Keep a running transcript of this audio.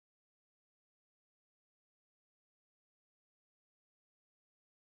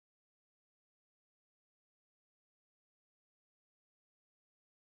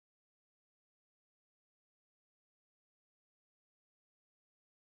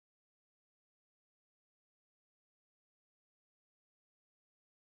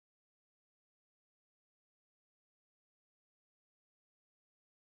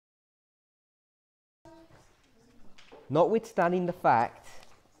Notwithstanding the fact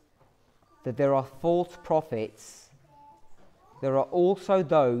that there are false prophets, there are also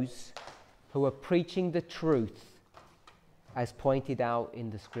those who are preaching the truth as pointed out in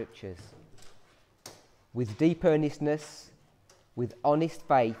the scriptures. With deep earnestness, with honest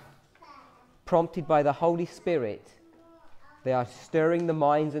faith, prompted by the Holy Spirit, they are stirring the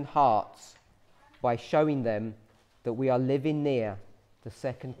minds and hearts by showing them that we are living near the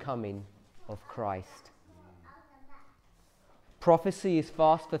second coming of Christ. Prophecy is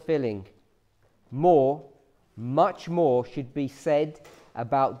fast fulfilling. Much more should be said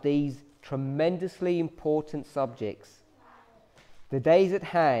about these tremendously important subjects. The day is at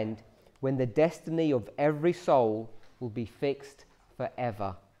hand when the destiny of every soul will be fixed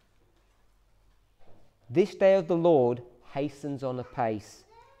forever. This day of the Lord hastens on apace.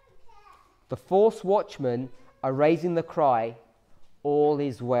 The false watchmen are raising the cry, all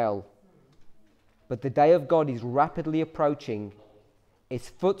is well. But the day of God is rapidly approaching. Its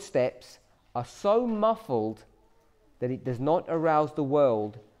footsteps are so muffled that it does not arouse the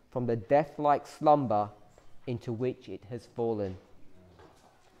world from the death-like slumber into which it has fallen.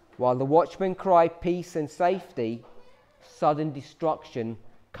 While the watchmen cry peace and safety, sudden destruction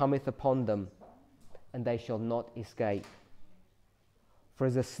cometh upon them, and they shall not escape. For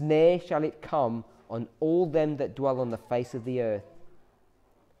as a snare shall it come on all them that dwell on the face of the earth.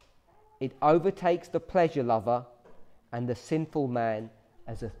 It overtakes the pleasure lover and the sinful man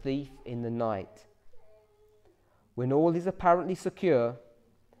as a thief in the night. When all is apparently secure,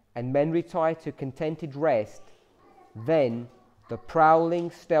 and men retire to contented rest, then the prowling,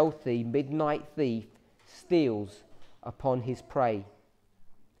 stealthy midnight thief steals upon his prey.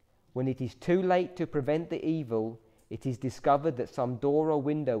 When it is too late to prevent the evil, it is discovered that some door or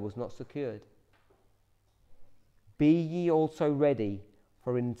window was not secured. Be ye also ready,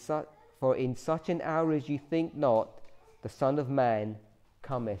 for in such an hour as ye think not, the Son of Man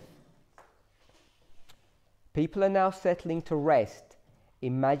cometh. People are now settling to rest,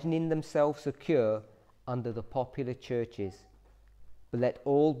 imagining themselves secure under the popular churches. But let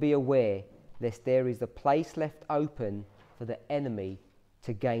all be aware, lest there is a place left open for the enemy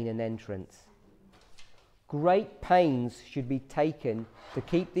to gain an entrance. Great pains should be taken to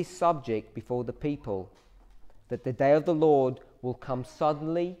keep this subject before the people, that the day of the Lord will come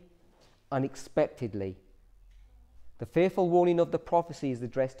suddenly, unexpectedly. The fearful warning of the prophecy is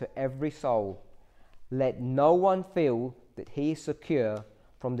addressed to every soul. Let no one feel that he is secure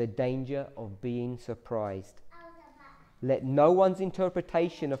from the danger of being surprised. Let no one's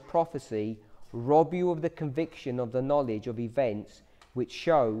interpretation of prophecy rob you of the conviction of the knowledge of events which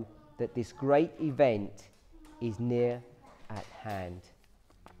show that this great event is near at hand.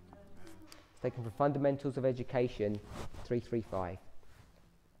 It's taken from Fundamentals of Education 335.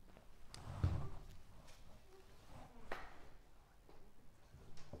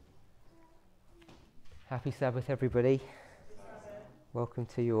 Happy Sabbath, everybody. Welcome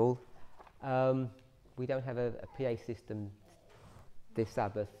to you all. We don't have a PA system this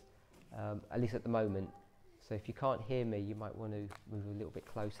Sabbath, at least at the moment. So if you can't hear me, you might want to move a little bit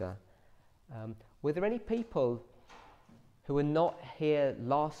closer. Were there any people who were not here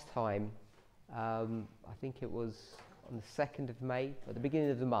last time? I think it was on the 2nd of May, at the beginning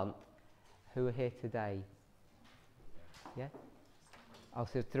of the month, who are here today? Yeah? Oh,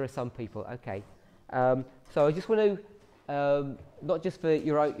 so there are some people, okay. So I just want to, not just for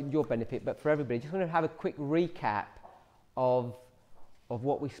your benefit, but for everybody, just want to have a quick recap of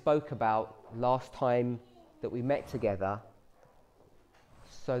what we spoke about last time that we met together,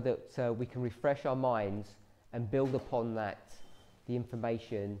 so that we can refresh our minds and build upon that, the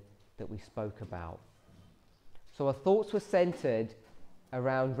information that we spoke about. So our thoughts were centered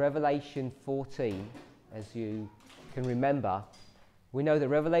around Revelation 14, as you can remember. We know that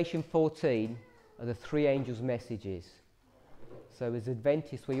Revelation 14 are the three angels' messages. So as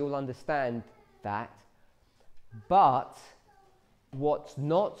Adventists, we all understand that. But what's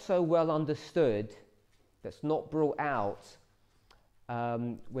not so well understood, that's not brought out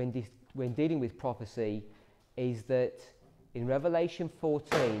when dealing with prophecy, is that in Revelation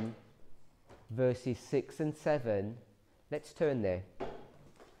 14, verses 6 and 7, let's turn there.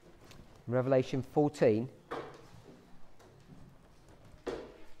 Revelation 14.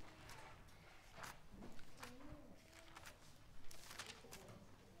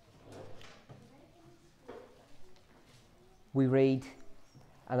 We read,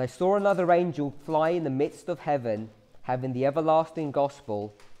 "And I saw another angel fly in the midst of heaven, having the everlasting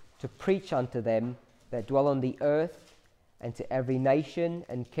gospel, to preach unto them that dwell on the earth, and to every nation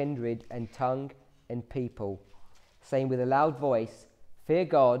and kindred and tongue and people, saying with a loud voice, Fear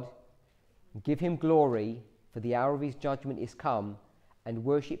God, Give him glory, for the hour of his judgment is come, and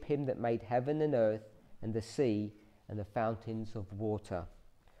worship him that made heaven and earth and the sea and the fountains of water.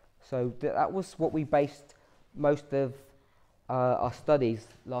 So that was what we based most of our studies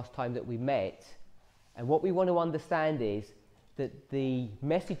last time that we met. And what we want to understand is that the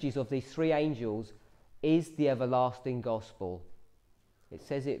messages of these three angels is the everlasting gospel. It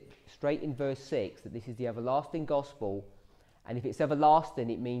says it straight in verse 6 that this is the everlasting gospel, and if it's everlasting,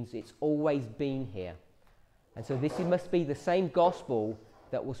 it means it's always been here. And so this must be the same gospel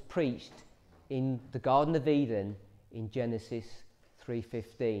that was preached in the Garden of Eden in Genesis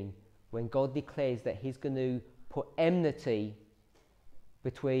 3:15, when God declares that he's going to put enmity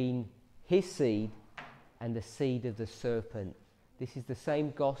between his seed and the seed of the serpent. This is the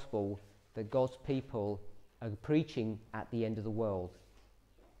same gospel that God's people are preaching at the end of the world.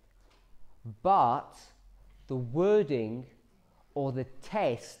 But the wording or the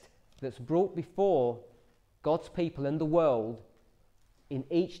test that's brought before God's people and the world in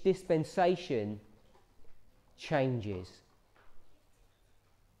each dispensation changes.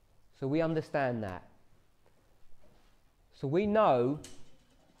 So we understand that. So we know,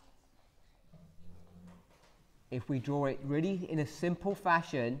 if we draw it really in a simple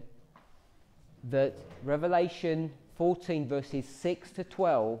fashion, that Revelation 14 verses 6 to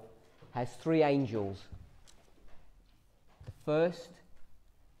 12 has three angels. The first,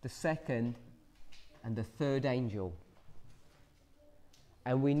 the second, and the third angel.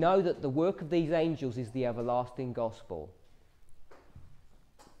 And we know that the work of these angels is the everlasting gospel.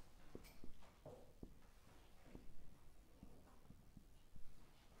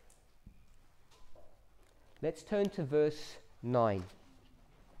 Let's turn to verse 9.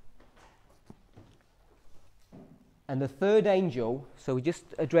 And the third angel, so we're just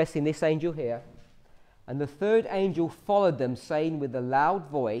addressing this angel here, and the third angel followed them, saying with a loud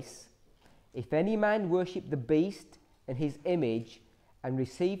voice, if any man worship the beast and his image, and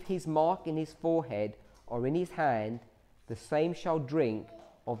receive his mark in his forehead or in his hand, the same shall drink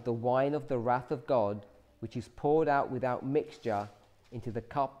of the wine of the wrath of God, which is poured out without mixture into the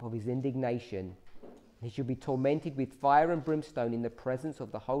cup of his indignation. He shall be tormented with fire and brimstone in the presence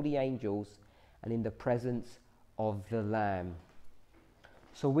of the holy angels and in the presence of the Lamb.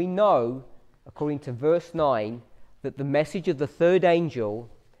 So we know, according to verse 9, that the message of the third angel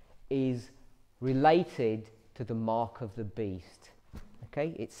is related to the mark of the beast.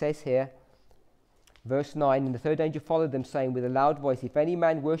 Okay, it says here, verse 9, and the third angel followed them, saying with a loud voice, if any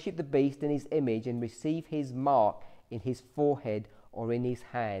man worship the beast and his image, and receive his mark in his forehead or in his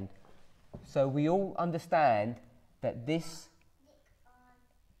hand. So we all understand that this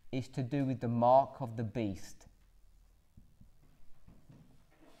is to do with the mark of the beast.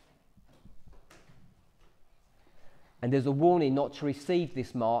 And there's a warning not to receive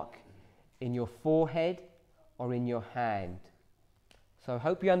this mark in your forehead or in your hand. So I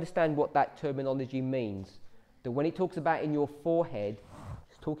hope you understand what that terminology means. That when it talks about in your forehead,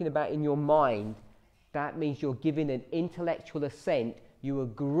 it's talking about in your mind. That means you're giving an intellectual assent. You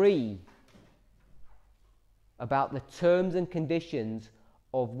agree about the terms and conditions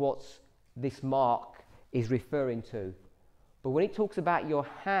of what this mark is referring to. But when it talks about your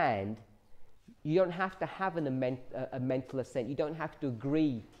hand, you don't have to have a mental assent. You don't have to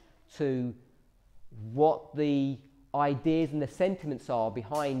agree to what the ideas and the sentiments are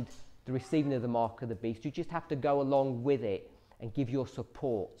behind the receiving of the mark of the beast. You just have to go along with it and give your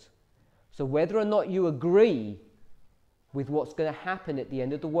support. So whether or not you agree with what's going to happen at the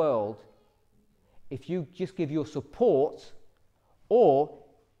end of the world, if you just give your support, or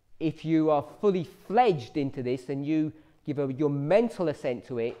if you are fully fledged into this and you give your mental assent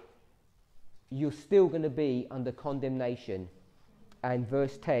to it, you're still going to be under condemnation. And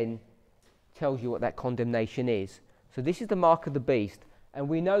verse 10 tells you what that condemnation is. So this is the mark of the beast. And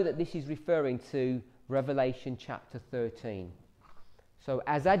we know that this is referring to Revelation chapter 13. So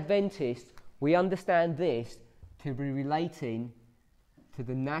as Adventists, we understand this to be relating to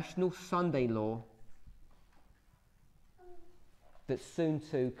the national Sunday law that's soon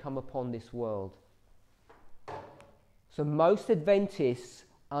to come upon this world. So most Adventists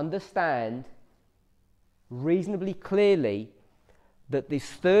understand reasonably clearly that this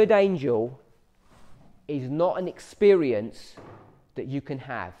third angel is not an experience that you can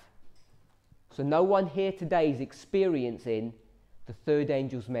have. So no one here today is experiencing the third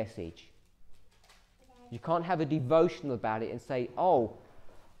angel's message. You can't have a devotional about it and say, oh,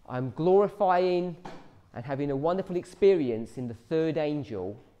 I'm glorifying and having a wonderful experience in the third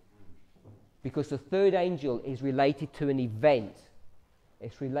angel, because the third angel is related to an event.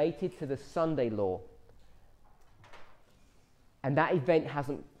 It's related to the Sunday law. And that event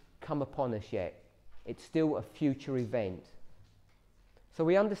hasn't come upon us yet. It's still a future event. So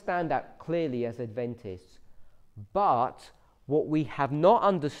we understand that clearly as Adventists. But what we have not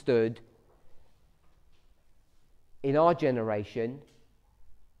understood in our generation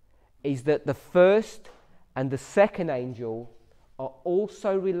is that the first and the second angel are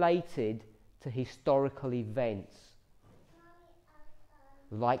also related to historical events.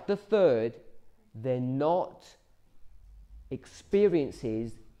 Like the third, they're not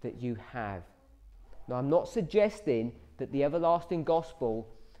experiences that you have. Now, I'm not suggesting that the everlasting gospel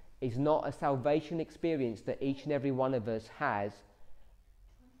is not a salvation experience that each and every one of us has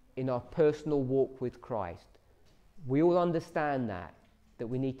in our personal walk with Christ. We all understand that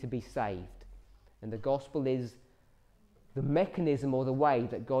we need to be saved. And the gospel is the mechanism or the way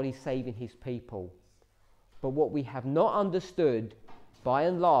that God is saving his people. But what we have not understood, by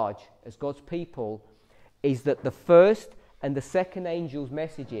and large, as God's people, is that the first and the second angel's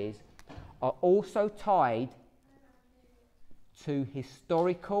messages are also tied to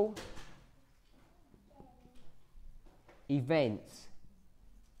historical events.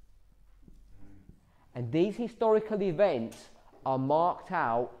 And these historical events are marked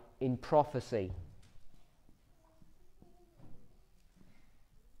out in prophecy.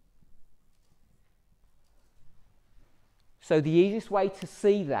 So the easiest way to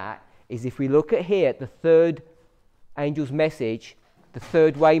see that is if we look at here, the third angel's message, the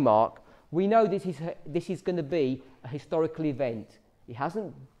third waymark, we know this is going to be a historical event. It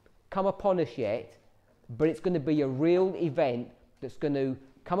hasn't come upon us yet, but it's going to be a real event that's going to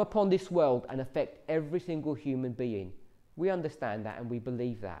come upon this world and affect every single human being. We understand that and we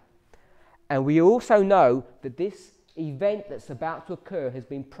believe that. And we also know that this event that's about to occur has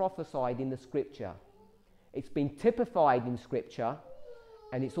been prophesied in the scripture. It's been typified in scripture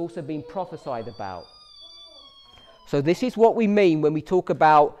and it's also been prophesied about. So this is what we mean when we talk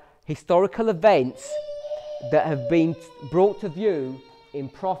about historical events that have been brought to view in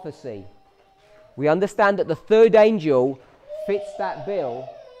prophecy. We understand that the third angel fits that bill,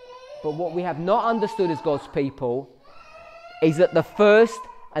 but what we have not understood as God's people is that the first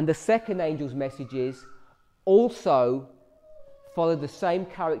and the second angel's messages also follow the same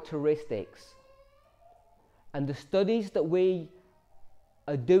characteristics. And the studies that we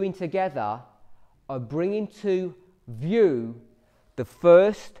are doing together are bringing to view the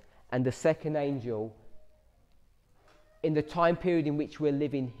first and the second angel in the time period in which we're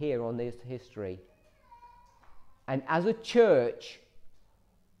living here on this history. And as a church,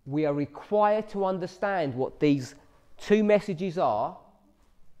 we are required to understand what these two messages are,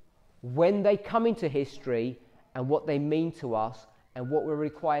 when they come into history, and what they mean to us, and what we're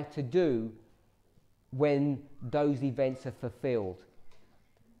required to do when those events are fulfilled.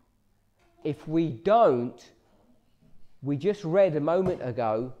 If we don't, we just read a moment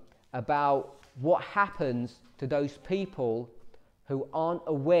ago about what happens to those people who aren't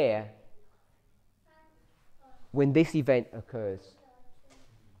aware when this event occurs.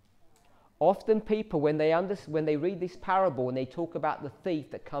 Often people, when they read this parable and they talk about the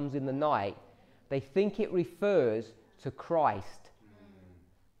thief that comes in the night, they think it refers to Christ.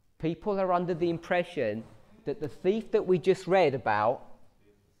 People are under the impression that the thief that we just read about,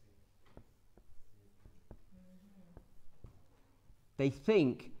 they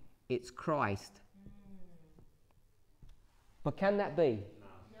think it's Christ. But can that be?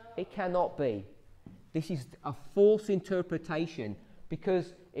 No. It cannot be. This is a false interpretation,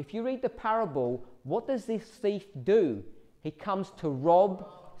 because if you read the parable, what does this thief do? He comes to rob,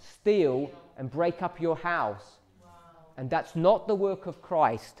 steal, and break up your house. Wow. And that's not the work of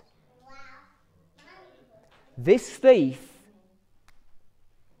Christ. Wow. This thief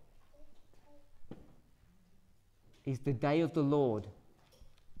is the day of the Lord.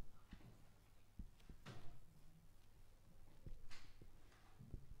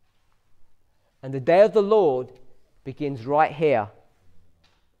 And the day of the Lord begins right here.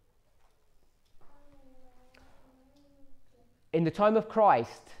 In the time of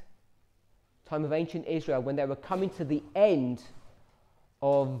Christ, time of ancient Israel, when they were coming to the end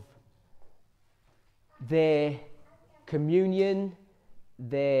of their communion,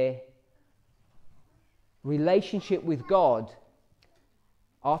 their relationship with God,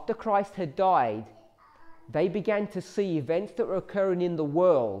 after Christ had died, they began to see events that were occurring in the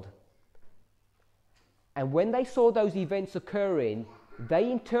world. And when they saw those events occurring,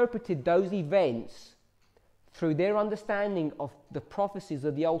 they interpreted those events through their understanding of the prophecies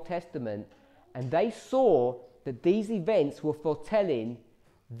of the Old Testament, and they saw that these events were foretelling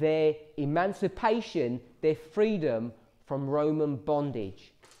their emancipation, their freedom from Roman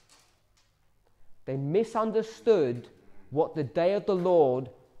bondage. They misunderstood what the day of the Lord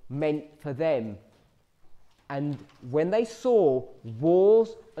meant for them. And when they saw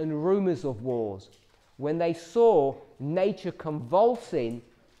wars and rumours of wars, when they saw nature convulsing,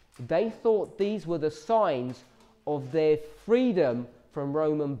 they thought these were the signs of their freedom from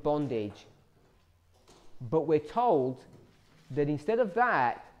Roman bondage. But we're told that instead of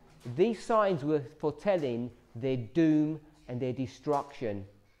that, these signs were foretelling their doom and their destruction.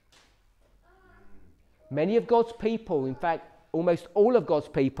 Many of God's people, in fact, almost all of God's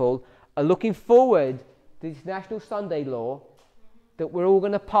people, are looking forward to this National Sunday Law that we're all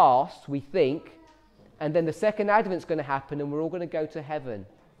going to pass, we think, and then the second Advent's going to happen and we're all going to go to heaven.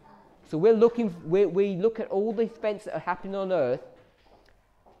 So we look at all the events that are happening on earth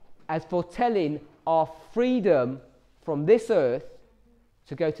as foretelling our freedom from this earth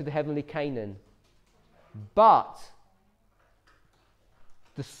to go to the heavenly Canaan. But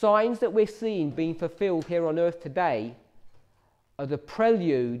the signs that we're seeing being fulfilled here on earth today are the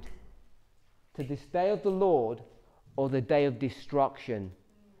prelude to this day of the Lord, or the day of destruction.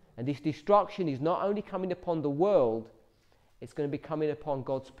 And this destruction is not only coming upon the world, it's going to be coming upon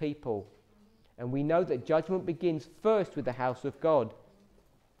God's people. And we know that judgment begins first with the house of God.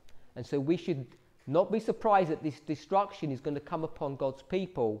 And so we should not be surprised that this destruction is going to come upon God's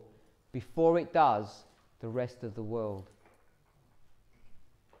people before it does the rest of the world.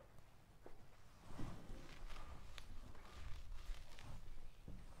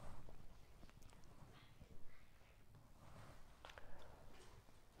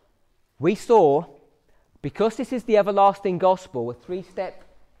 We saw, because this is the everlasting gospel, a three-step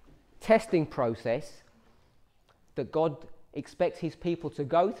testing process that God expects his people to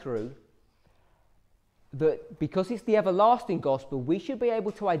go through, that because it's the everlasting gospel, we should be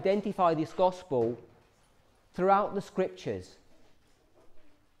able to identify this gospel throughout the scriptures.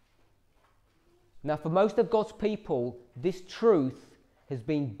 Now, for most of God's people, this truth has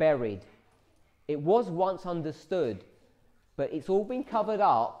been buried. It was once understood, but it's all been covered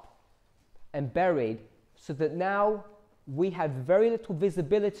up and buried, so that now we have very little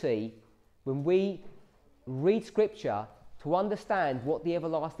visibility when we read scripture to understand what the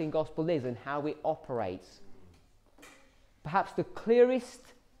everlasting gospel is and how it operates. Perhaps the clearest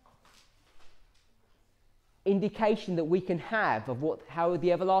indication that we can have of how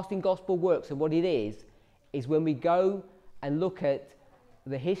the everlasting gospel works and what it is when we go and look at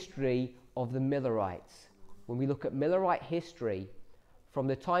the history of the Millerites. When we look at Millerite history from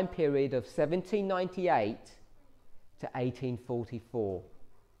the time period of 1798 to 1844.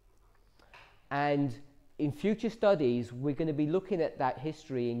 And in future studies, we're going to be looking at that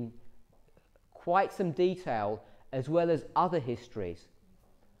history in quite some detail, as well as other histories.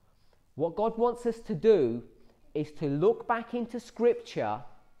 What God wants us to do is to look back into Scripture,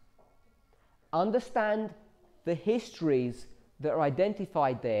 understand the histories that are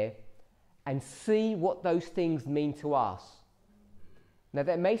identified there, and see what those things mean to us. Now,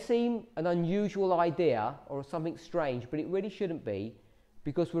 that may seem an unusual idea or something strange, but it really shouldn't be,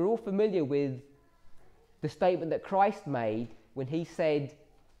 because we're all familiar with the statement that Christ made when he said,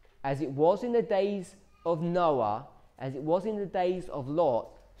 as it was in the days of Noah, as it was in the days of Lot,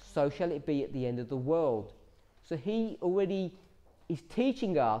 so shall it be at the end of the world. So he already is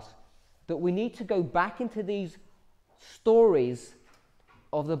teaching us that we need to go back into these stories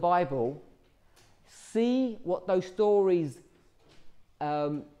of the Bible, see what those stories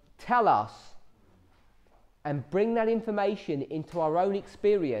tell us, and bring that information into our own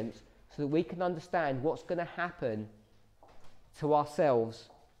experience so that we can understand what's going to happen to ourselves,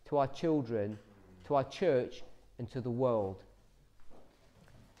 to our children, to our church, and to the world.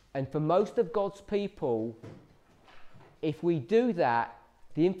 And for most of God's people, if we do that,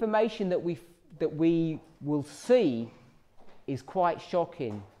 the information that we will see is quite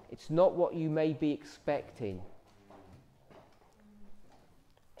shocking. It's not what you may be expecting.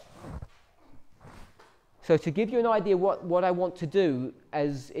 So to give you an idea what I want to do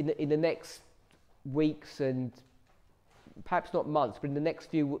as in the next weeks, and perhaps not months, but in the next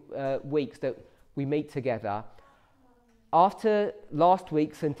few weeks that we meet together, after last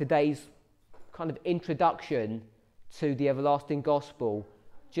week's and today's kind of introduction to the everlasting gospel,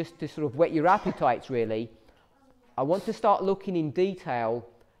 just to sort of whet your appetites really, I want to start looking in detail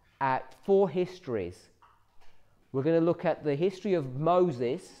at 4 histories. We're going to look at the history of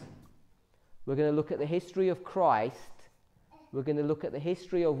Moses. We're going to look at the history of Christ. We're going to look at the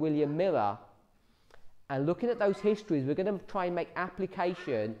history of William Miller. And looking at those histories, we're going to try and make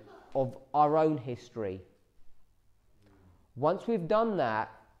application of our own history. Once we've done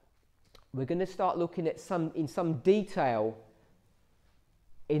that, we're going to start looking at in some detail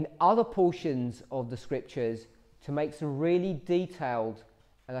in other portions of the scriptures to make some really detailed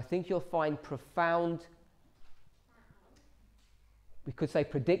And I think you'll find profound, we could say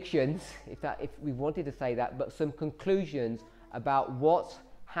predictions, if we wanted to say that, but some conclusions about what's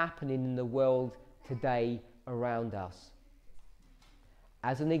happening in the world today around us.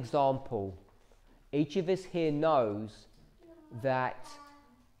 As an example, each of us here knows that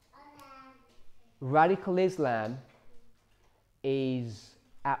radical Islam is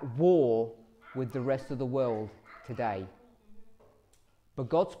at war with the rest of the world today. But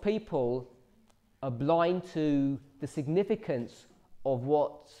God's people are blind to the significance of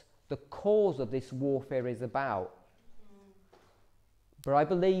what the cause of this warfare is about. But I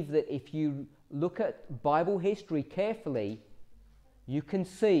believe that if you look at Bible history carefully, you can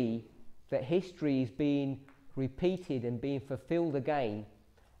see that history is being repeated and being fulfilled again.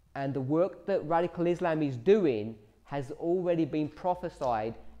 And the work that radical Islam is doing has already been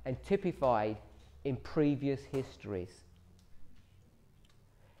prophesied and typified in previous histories.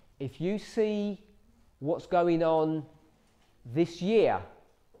 If you see what's going on this year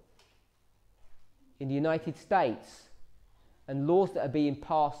in the United States and laws that are being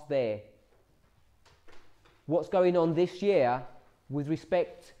passed there, what's going on this year with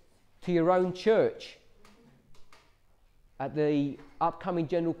respect to your own church at the upcoming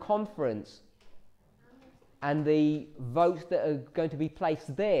General Conference and the votes that are going to be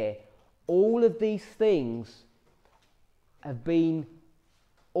placed there, all of these things have been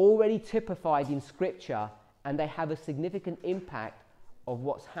already typified in Scripture, and they have a significant impact of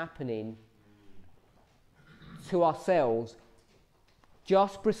what's happening to ourselves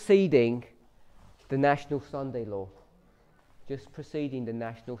just preceding the National Sunday Law. Just preceding the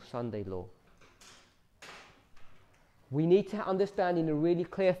National Sunday Law. We need to understand in a really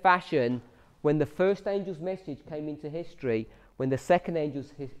clear fashion when the first angel's message came into history, when the second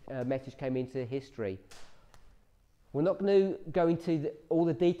angel's message came into history. We're not going to go into all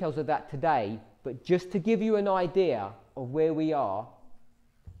the details of that today, but just to give you an idea of where we are,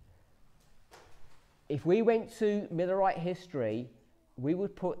 if we went to Millerite history, we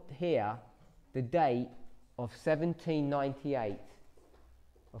would put here the date of 1798.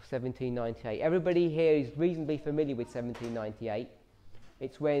 Of 1798. Everybody here is reasonably familiar with 1798.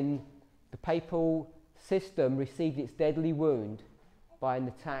 It's when the papal system received its deadly wound by an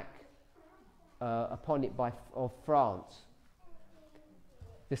attack upon it of France.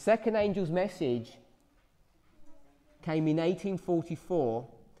 The second angel's message came in 1844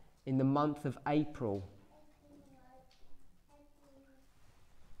 in the month of April.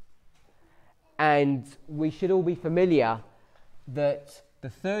 And we should all be familiar that the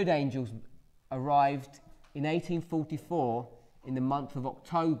third angel arrived in 1844 in the month of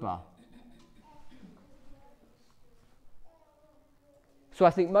October. So I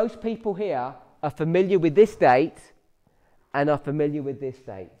think most people here are familiar with this date and are familiar with this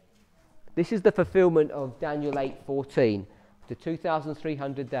date. This is the fulfillment of Daniel 8:14. To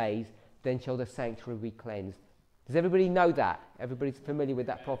 2,300 days, then shall the sanctuary be cleansed. Does everybody know that? Everybody's familiar with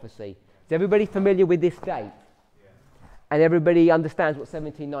that prophecy. Is everybody familiar with this date? And everybody understands what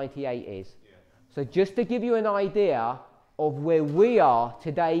 1798 is. Yeah. So just to give you an idea of where we are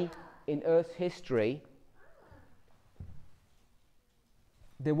today in Earth's history,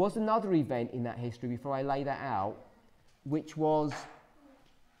 there was another event in that history before I lay that out, which was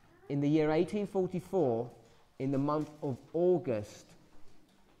in the year 1844, in the month of August.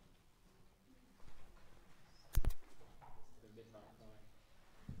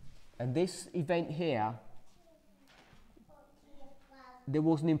 And this event here, there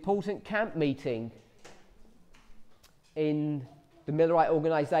was an important camp meeting in the Millerite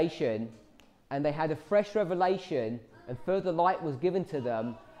organisation, and they had a fresh revelation and further light was given to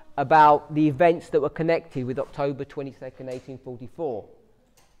them about the events that were connected with October 22nd, 1844.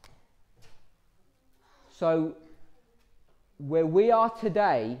 So, where we are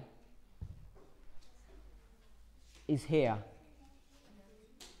today is here.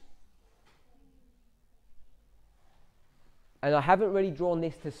 And I haven't really drawn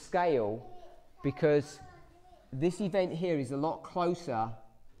this to scale because this event here is a lot closer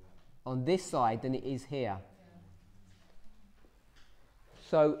on this side than it is here.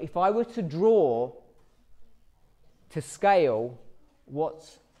 So if I were to draw to scale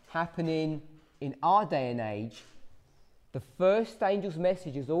what's happening in our day and age, the first angel's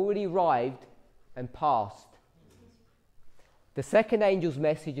message has already arrived and passed. The second angel's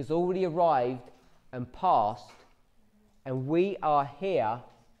message has already arrived and passed. And we are here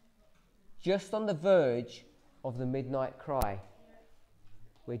just on the verge of the midnight cry.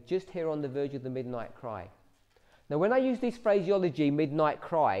 We're just here on the verge of the midnight cry. Now, when I use this phraseology, midnight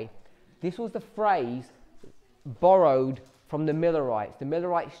cry, this was the phrase borrowed from the Millerites. The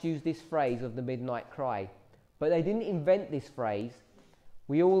Millerites used this phrase of the midnight cry. But they didn't invent this phrase.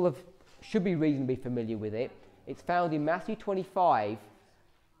 We all should be reasonably familiar with it. It's found in Matthew 25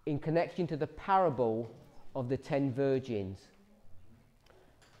 in connection to the parable of the 10 virgins.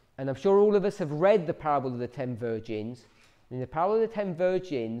 And I'm sure all of us have read the parable of the 10 virgins. In the parable of the 10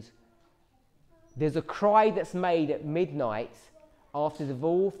 virgins, there's a cry that's made at midnight after they've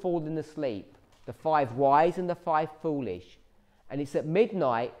all fallen asleep, the 5 wise and the 5 foolish. And it's at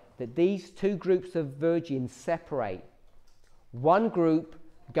midnight that these two groups of virgins separate. One group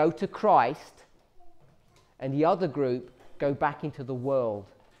go to Christ, and the other group go back into the world.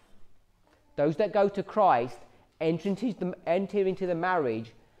 Those that go to Christ enter into the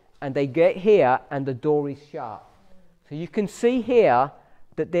marriage, and they get here and the door is shut. So you can see here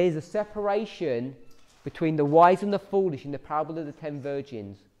that there's a separation between the wise and the foolish in the parable of the 10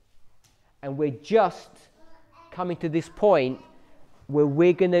 virgins. And we're just coming to this point where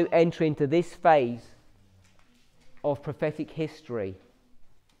we're going to enter into this phase of prophetic history.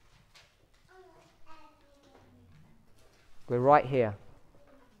 We're right here.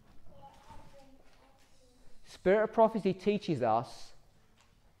 Spirit of prophecy teaches us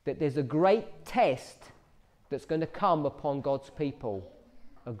that there's a great test that's going to come upon God's people.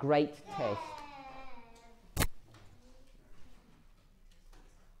 A great test.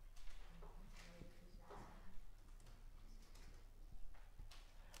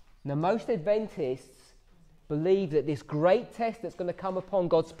 Now, most Adventists believe that this great test that's going to come upon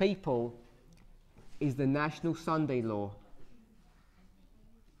God's people is the National Sunday Law.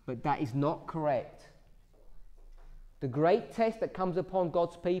 But that is not correct. The great test that comes upon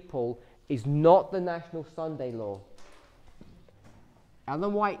God's people is not the National Sunday Law.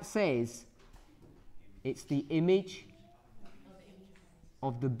 Ellen White says it's the image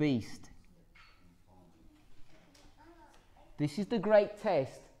of the beast. This is the great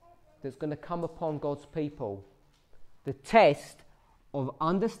test that's going to come upon God's people. The test of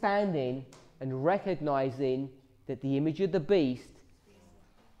understanding and recognizing that the image of the beast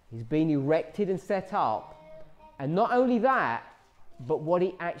is being erected and set up. And not only that, but what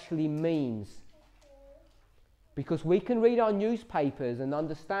it actually means. Because we can read our newspapers and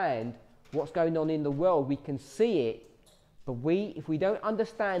understand what's going on in the world. We can see it. But if we don't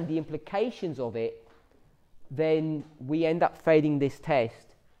understand the implications of it, then we end up failing this test.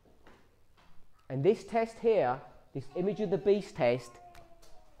 And this test here, this image of the beast test,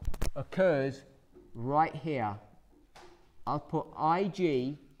 occurs right here. I'll put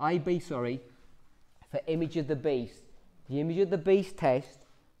IB, for image of the beast. The image of the beast test,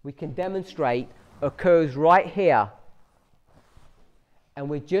 we can demonstrate, occurs right here. And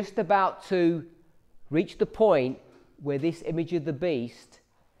we're just about to reach the point where this image of the beast,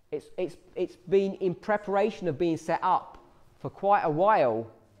 it's been in preparation of being set up for quite a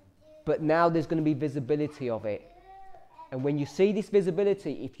while, but now there's going to be visibility of it. And when you see this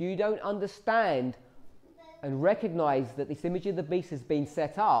visibility, if you don't understand and recognize that this image of the beast has been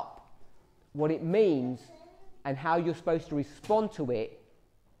set up, what it means and how you're supposed to respond to it,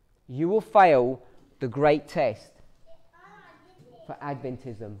 you will fail the great test for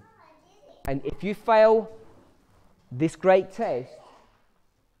Adventism. And if you fail this great test,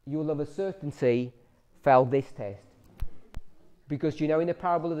 you will of a certainty fail this test. Because you know, in the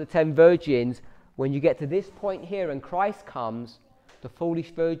parable of the 10 virgins, when you get to this point here and Christ comes, the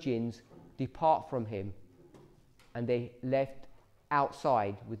foolish virgins depart from him, and they left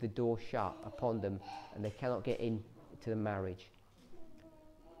outside with the door shut upon them, and they cannot get into the marriage.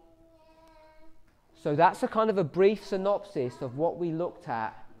 So that's a kind of a brief synopsis of what we looked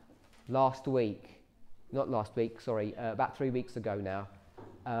at about 3 weeks ago now.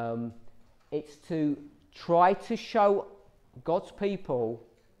 It's to try to show God's people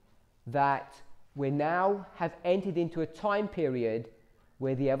that we now have entered into a time period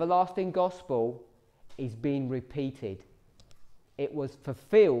where the everlasting gospel is being repeated. It was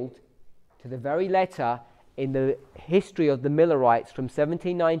fulfilled to the very letter in the history of the Millerites from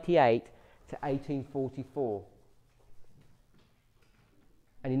 1798 to 1844.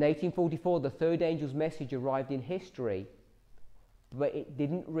 And in 1844, the third angel's message arrived in history, but it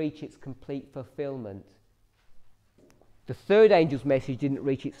didn't reach its complete fulfillment. The third angel's message didn't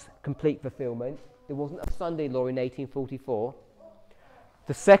reach its complete fulfillment. There wasn't a Sunday law in 1844.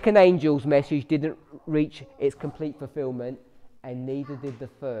 The second angel's message didn't reach its complete fulfillment, and neither did the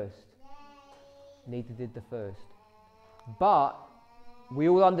first. Neither did the first. But we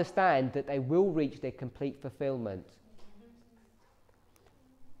all understand that they will reach their complete fulfillment.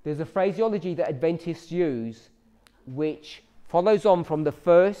 There's a phraseology that Adventists use which follows on from the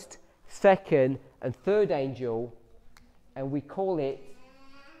first, second, and third angel and we call it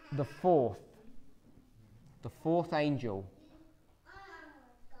the fourth angel.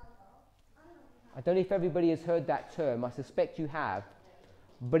 I don't know if everybody has heard that term. I suspect you have,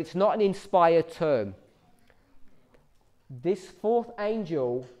 but it's not an inspired term. This fourth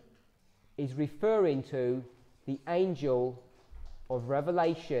angel is referring to the angel of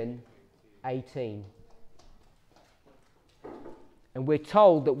Revelation 18. And we're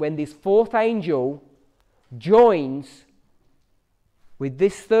told that when this fourth angel joins with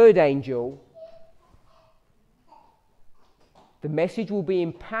this third angel, the message will be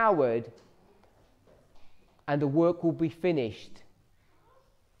empowered and the work will be finished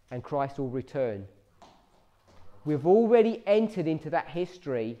and Christ will return. We've already entered into that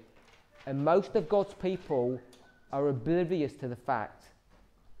history, and most of God's people are oblivious to the fact.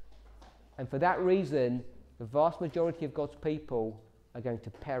 And for that reason, the vast majority of God's people are going to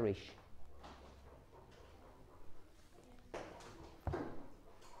perish.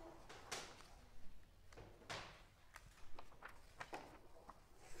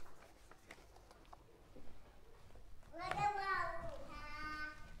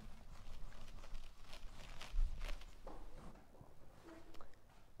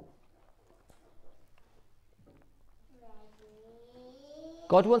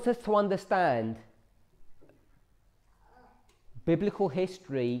 God wants us to understand biblical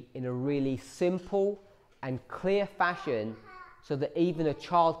history in a really simple and clear fashion so that even a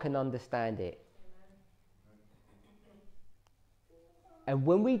child can understand it. And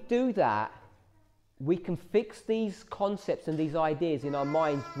when we do that, we can fix these concepts and these ideas in our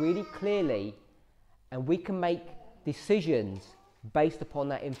minds really clearly, and we can make decisions based upon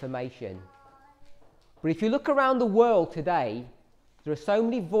that information. But if you look around the world today, there are so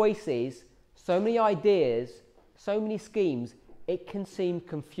many voices, so many ideas, so many schemes, it can seem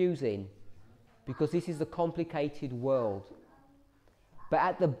confusing because this is a complicated world. But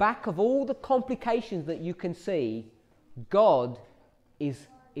at the back of all the complications that you can see, God is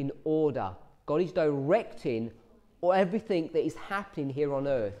in order. God is directing everything that is happening here on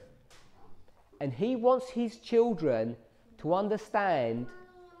earth. And He wants His children to understand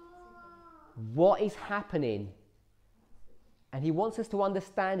what is happening. And He wants us to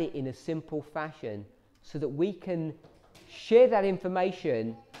understand it in a simple fashion so that we can share that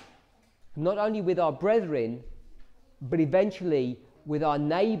information not only with our brethren, but eventually with our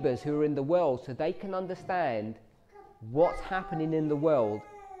neighbours who are in the world, so they can understand what's happening in the world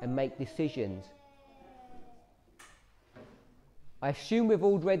and make decisions. I assume we've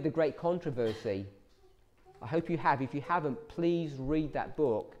all read The Great Controversy. I hope you have. If you haven't, please read that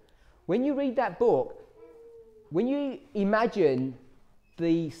book. When you read that book, when you imagine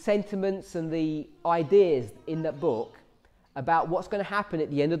the sentiments and the ideas in that book about what's going to happen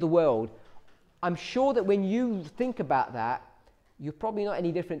at the end of the world, I'm sure that when you think about that, you're probably not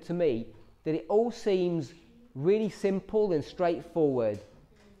any different to me, that it all seems really simple and straightforward.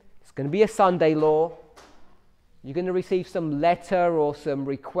 It's going to be a Sunday law. You're going to receive some letter or some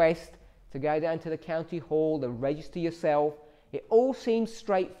request to go down to the county hall and register yourself. It all seems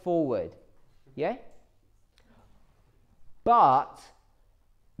straightforward. Yeah? But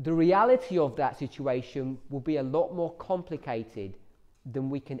the reality of that situation will be a lot more complicated than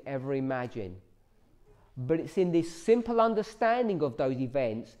we can ever imagine. But it's in this simple understanding of those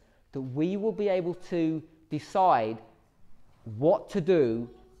events that we will be able to decide what to do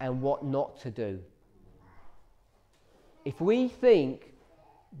and what not to do. If we think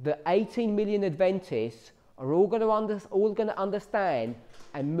that 18 million Adventists are all going to understand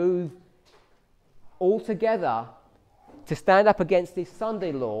and move all together to stand up against this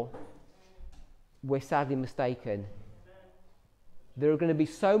Sunday law, we're sadly mistaken. There are going to be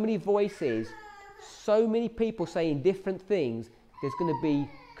so many voices, so many people saying different things, there's going to be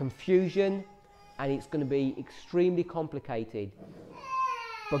confusion and it's going to be extremely complicated.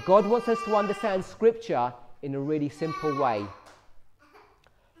 But God wants us to understand Scripture in a really simple way.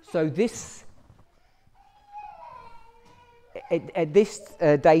 So this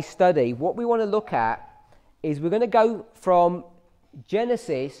day's study, what we want to look at is we're going to go from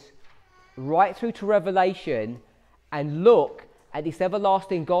Genesis right through to Revelation and look at this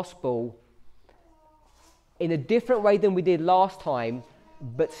everlasting gospel in a different way than we did last time,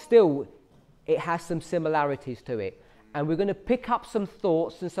 but still it has some similarities to it. And we're going to pick up some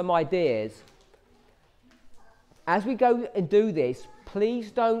thoughts and some ideas. As we go and do this, please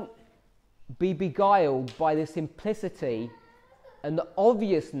don't be beguiled by the simplicity and the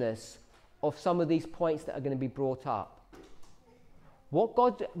obviousness of some of these points that are going to be brought up. What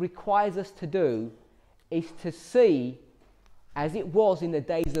God requires us to do is to see as it was in the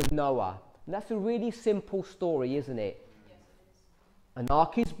days of Noah. And that's a really simple story, isn't it? An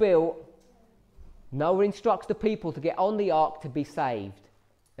ark is built. Noah instructs the people to get on the ark to be saved.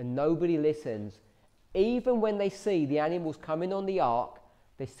 And nobody listens. Even when they see the animals coming on the ark,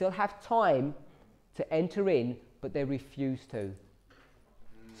 they still have time to enter in, but they refuse to.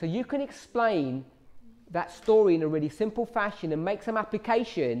 So you can explain that story in a really simple fashion and make some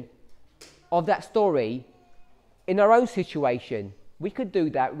application of that story in our own situation. We could do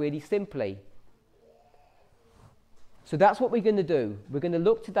that really simply. So that's what we're going to do. We're going to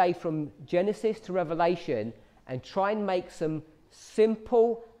look today from Genesis to Revelation and try and make some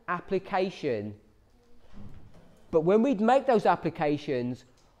simple application. But when we make those applications,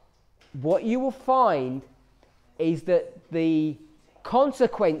 what you will find is that the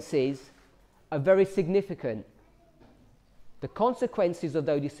consequences are very significant. The consequences of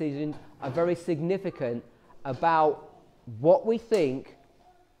those decisions are very significant about what we think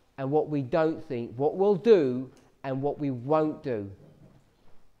and what we don't think, what we'll do and what we won't do.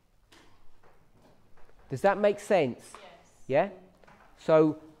 Does that make sense? Yes. Yeah?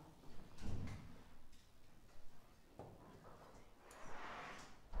 So,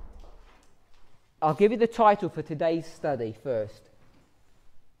 I'll give you the title for today's study first.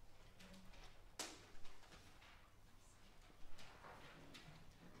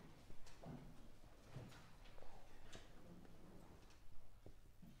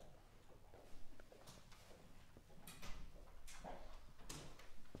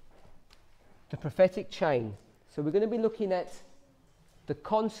 The prophetic chain. So we're going to be looking at the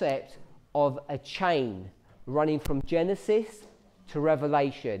concept of a chain running from Genesis to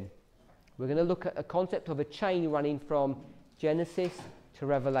Revelation. We're going to look at a concept of a chain running from Genesis to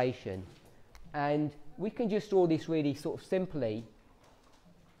Revelation. And we can just draw this really sort of simply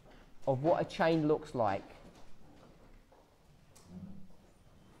of what a chain looks like.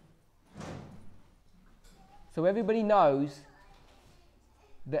 So everybody knows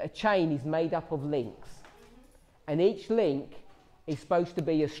that a chain is made up of links. And each link is supposed to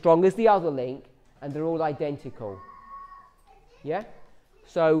be as strong as the other link, and they're all identical. Yeah?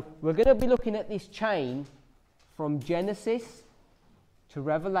 So we're going to be looking at this chain from Genesis to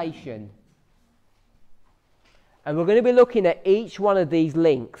Revelation. And we're going to be looking at each one of these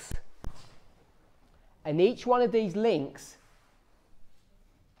links. And each one of these links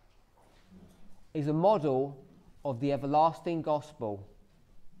is a model of the everlasting gospel.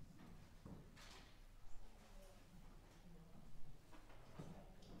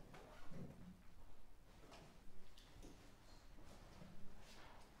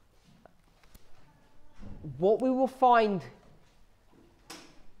 What we will find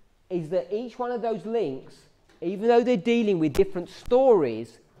is that each one of those links, even though they're dealing with different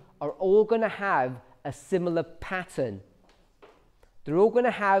stories, are all going to have a similar pattern. They're all going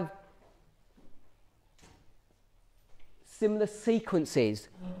to have similar sequences.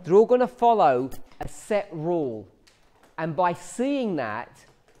 They're all going to follow a set rule. And by seeing that,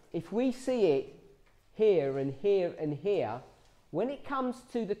 if we see it here and here and here, when it comes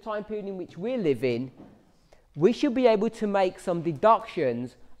to the time period in which we live in, we should be able to make some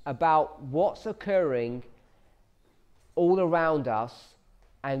deductions about what's occurring all around us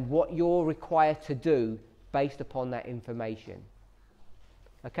and what you're required to do based upon that information.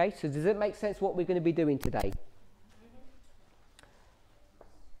 Okay, so does it make sense what we're going to be doing today?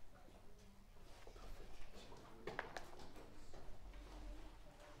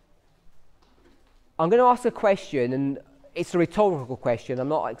 I'm going to ask a question, and it's a rhetorical question. I'm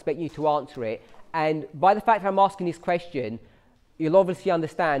not expecting you to answer it. And by the fact that I'm asking this question, you'll obviously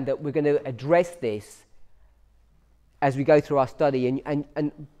understand that we're going to address this as we go through our study,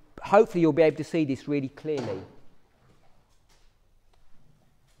 and hopefully you'll be able to see this really clearly.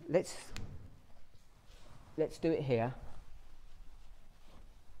 Let's do it here.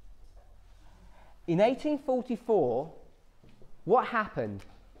 In 1844, what happened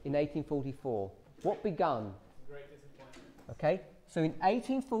in 1844? What begun? Great disappointment. Okay, so in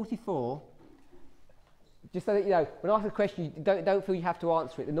 1844, just so that you know, when I ask a question, don't feel you have to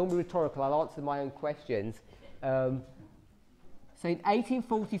answer it. They're normally rhetorical. I'll answer my own questions. So in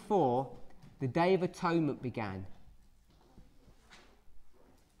 1844, the Day of Atonement began.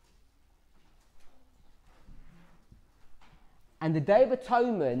 And the Day of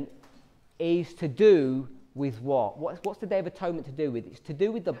Atonement is to do with what? What's the Day of Atonement to do with? It's to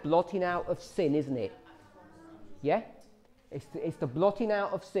do with the blotting out of sin, isn't it? Yeah? It's the blotting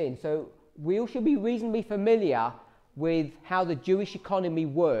out of sin. So we all should be reasonably familiar with how the Jewish economy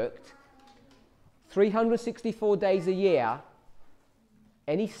worked. 364 days a year,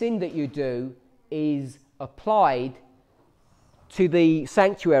 any sin that you do is applied to the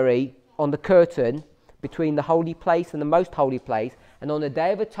sanctuary on the curtain between the holy place and the most holy place, And on the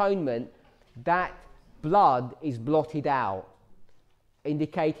Day of Atonement, that blood is blotted out,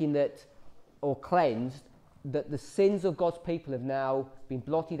 indicating that, or cleansed, that the sins of God's people have now been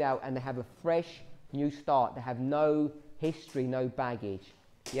blotted out and they have a fresh new start. They have no history, no baggage.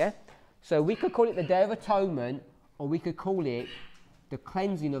 Yeah? So we could call it the Day of Atonement, or we could call it the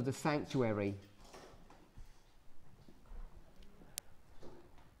cleansing of the sanctuary.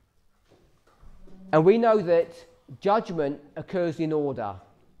 And we know that judgment occurs in order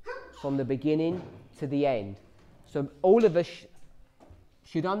from the beginning to the end. So all of us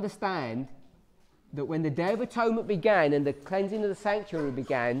should understand that when the Day of Atonement began and the cleansing of the sanctuary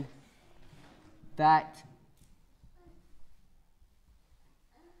began, that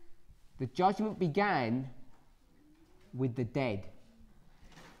the judgment began with the dead.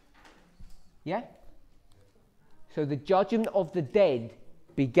 Yeah? So the judgment of the dead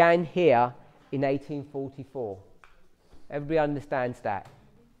began here in 1844. Everybody understands that?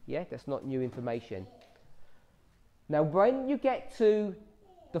 Yeah? That's not new information. Now, when you get to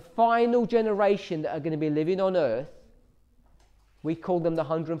the final generation that are going to be living on earth, we call them the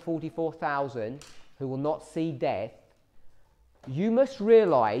 144,000 who will not see death. You must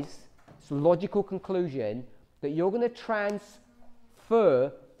realize, it's a logical conclusion, that you're going to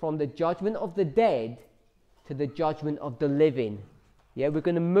transfer from the judgment of the dead to the judgment of the living. Yeah, we're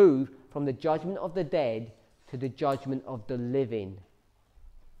going to move from the judgment of the dead to the judgment of the living.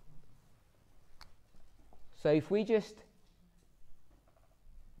 So if we just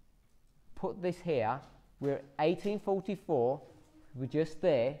put this here, we're at 1844, we're just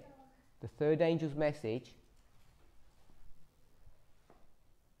there, the third angel's message.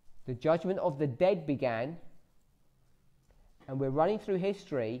 The judgment of the dead began, and we're running through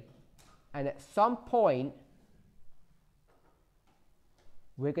history, and at some point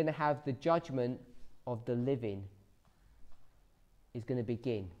we're going to have the judgment of the living is going to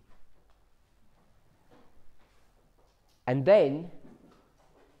begin. And then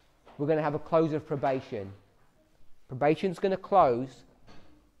we're going to have a close of probation. Probation's going to close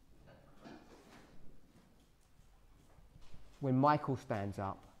when Michael stands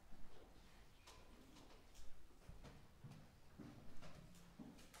up.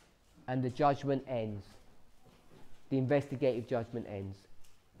 And the judgment ends. The investigative judgment ends.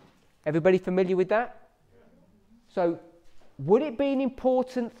 Everybody familiar with that? Yeah. So, would it be an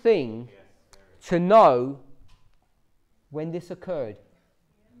important thing to know when this occurred?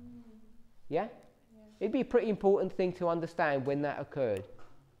 Yeah? It'd be a pretty important thing to understand when that occurred.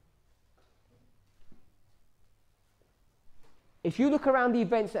 If you look around the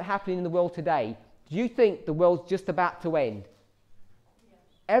events that are happening in the world today, do you think the world's just about to end? Yes.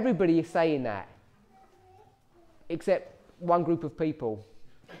 Everybody is saying that, except one group of people.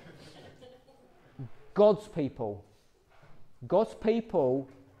 God's people. God's people,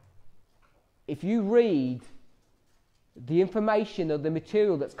 if you read the information or the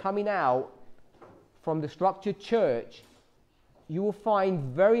material that's coming out from the structured church, you will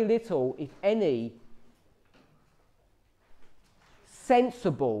find very little, if any,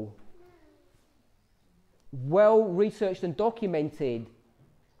 sensible, well-researched and documented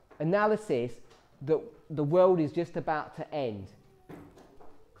analysis that the world is just about to end.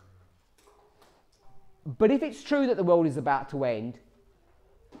 But if it's true that the world is about to end,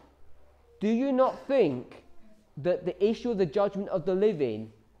 do you not think that the issue of the judgment of the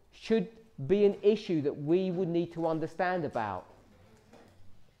living should be an issue that we would need to understand about?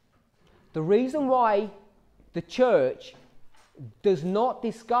 The reason why the church does not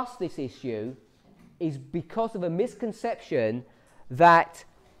discuss this issue is because of a misconception that,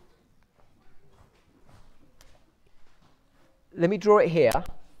 let me draw it here.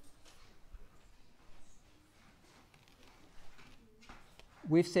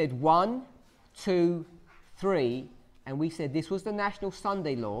 We've said 1, 2, 3, and we said this was the National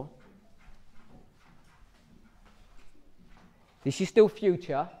Sunday Law. This is still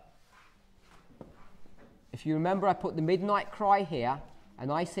future. If you remember, I put the midnight cry here,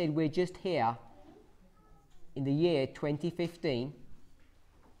 and I said we're just here in the year 2015.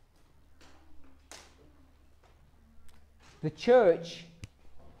 The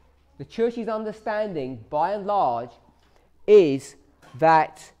church's understanding, by and large, is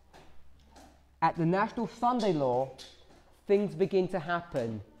that at the National Sunday Law, things begin to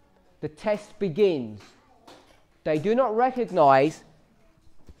happen. The test begins. They do not recognize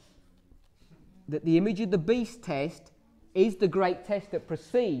that the image of the beast test is the great test that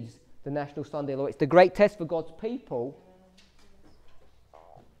precedes the National Sunday Law. It's the great test for God's people.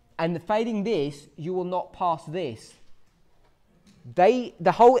 And failing this, you will not pass this.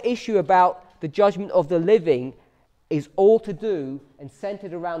 The whole issue about the judgment of the living is all to do and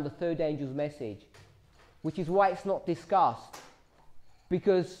centered around the third angel's message, which is why it's not discussed.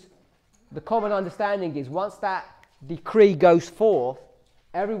 Because the common understanding is once that decree goes forth,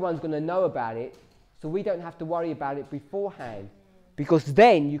 everyone's going to know about it, so we don't have to worry about it beforehand, because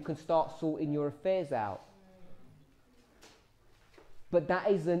then you can start sorting your affairs out. But that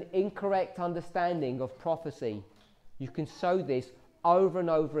is an incorrect understanding of prophecy. You can sow this over and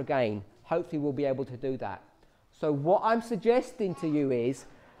over again. Hopefully we'll be able to do that. So what I'm suggesting to you is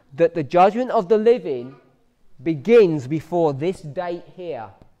that the judgment of the living begins before this date here.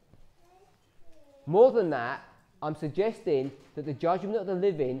 More than that, I'm suggesting that the judgment of the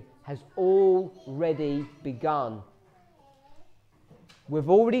living has already begun. We've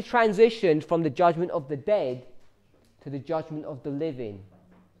already transitioned from the judgment of the dead to the judgment of the living.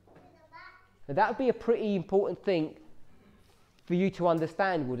 Now that would be a pretty important thing for you to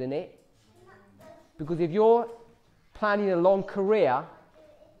understand, wouldn't it? Because if you're planning a long career,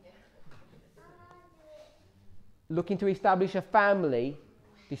 looking to establish a family,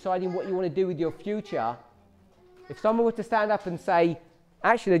 deciding what you want to do with your future, if someone were to stand up and say,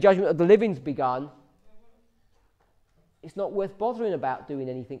 actually the judgment of the living's begun, it's not worth bothering about doing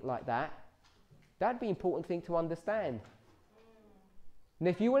anything like that. That'd be an important thing to understand. And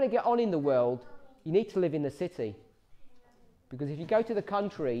if you want to get on in the world, you need to live in the city. Because if you go to the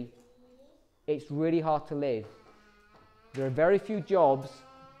country, it's really hard to live. There are very few jobs,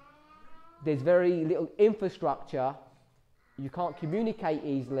 there's very little infrastructure, you can't communicate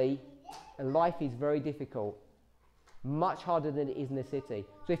easily, and life is very difficult. Much harder than it is in the city.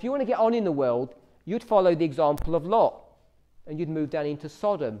 So if you want to get on in the world, you'd follow the example of Lot, and you'd move down into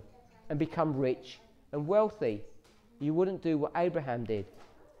Sodom and become rich and wealthy. You wouldn't do what Abraham did.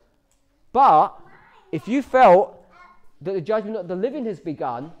 But if you felt that the judgment of the living has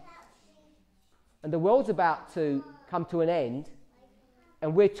begun and the world's about to come to an end,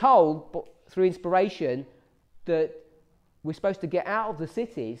 and we're told through inspiration that we're supposed to get out of the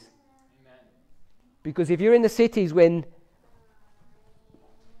cities, because if you're in the cities when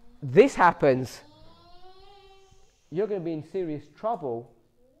this happens, you're going to be in serious trouble,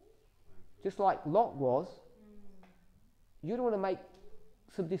 just like Lot was. You'd want to make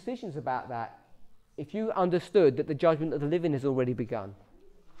some decisions about that if you understood that the judgment of the living has already begun.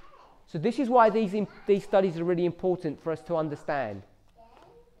 So this is why these studies are really important for us to understand.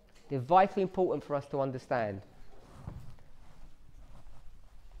 They're vitally important for us to understand.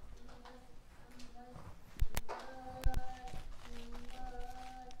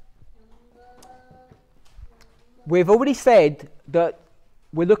 We've already said that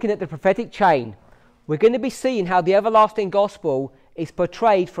we're looking at the prophetic chain. We're going to be seeing how the everlasting gospel is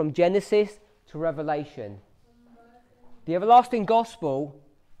portrayed from Genesis to Revelation. The everlasting gospel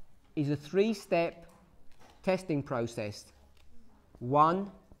is a 3-step testing process. 1,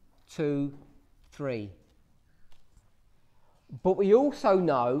 2, 3. But we also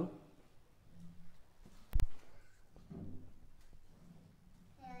know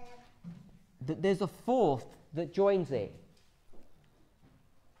that there's a 4th that joins it.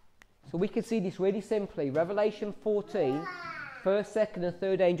 So we can see this really simply. Revelation 14, first, second and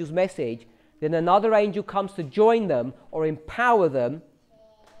third angel's message. Then another angel comes to join them or empower them.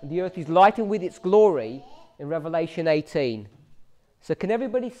 And the earth is lightened with its glory in Revelation 18. So can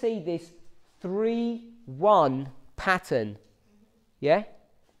everybody see this 3-1 pattern? Yeah?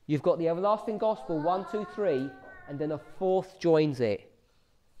 You've got the everlasting gospel, 1, 2, 3, and then a 4th joins it.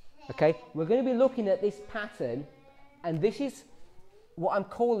 Okay? We're going to be looking at this pattern, and this is what I'm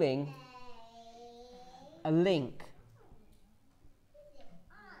calling a link.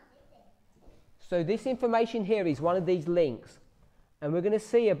 So this information here is one of these links, and we're going to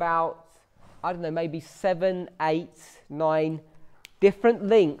see about, I don't know, maybe 7, 8, 9 different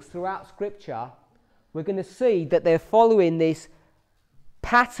links throughout Scripture. We're going to see that they're following this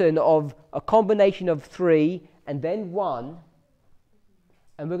pattern of a combination of 3 and then 1,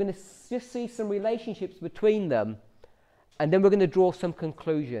 and we're going to just see some relationships between them, and then we're going to draw some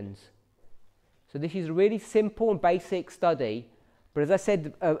conclusions. So this is a really simple and basic study, but as I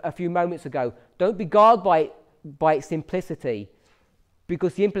said a few moments ago, don't be guided by its simplicity,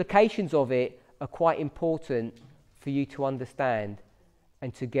 because the implications of it are quite important for you to understand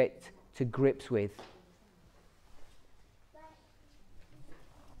and to get to grips with.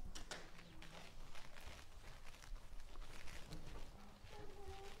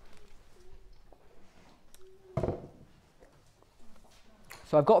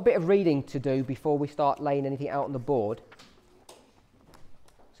 So I've got a bit of reading to do before we start laying anything out on the board.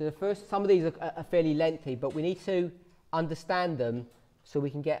 So some of these are fairly lengthy, but we need to understand them so we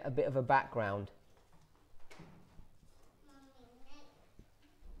can get a bit of a background.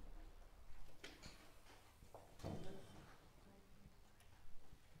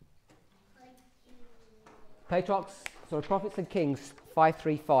 Prophets and Kings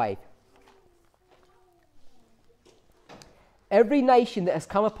 5:3-5. Every nation that has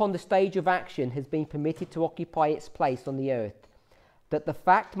come upon the stage of action has been permitted to occupy its place on the earth, that the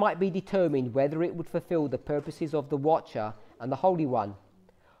fact might be determined whether it would fulfill the purposes of the Watcher and the Holy One.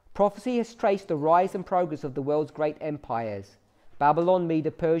 Prophecy has traced the rise and progress of the world's great empires, Babylon,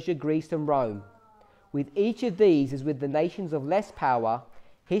 Media, Persia, Greece and Rome. With each of these, as with the nations of less power,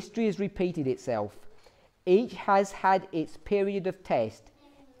 history has repeated itself. Each has had its period of test,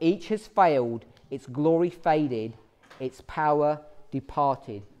 each has failed, its glory faded, its power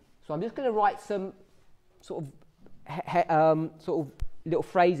departed. So I'm just going to write some sort of little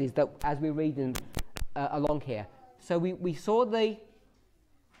phrases that as we read them along here. So we saw the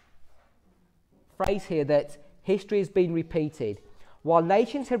phrase here that history has been repeated. While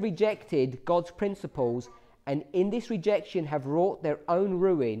nations have rejected God's principles and in this rejection have wrought their own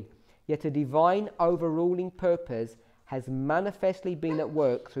ruin, yet a divine overruling purpose has manifestly been at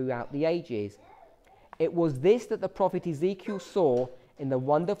work throughout the ages. It was this that the prophet Ezekiel saw in the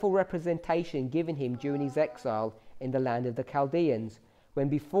wonderful representation given him during his exile in the land of the Chaldeans, when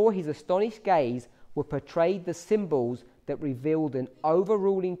before his astonished gaze were portrayed the symbols that revealed an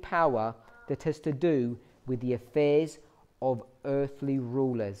overruling power that has to do with the affairs of earthly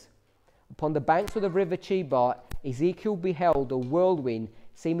rulers. Upon the banks of the river Chebar, Ezekiel beheld a whirlwind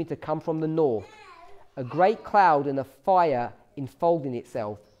seeming to come from the north, a great cloud and a fire enfolding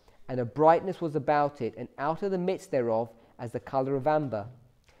itself, and a brightness was about it, and out of the midst thereof as the colour of amber.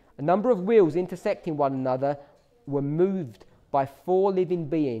 A number of wheels intersecting one another were moved by 4 living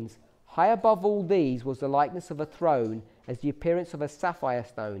beings. High above all these was the likeness of a throne, as the appearance of a sapphire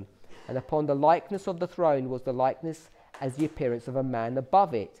stone, and upon the likeness of the throne was the likeness as the appearance of a man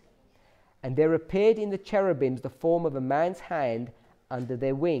above it. And there appeared in the cherubims the form of a man's hand under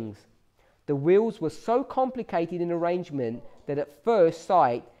their wings. The wheels were so complicated in arrangement that at first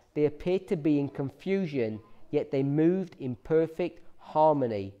sight they appeared to be in confusion, yet they moved in perfect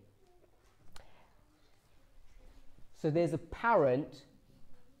harmony. So there's apparent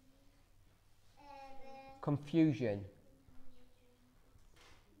confusion,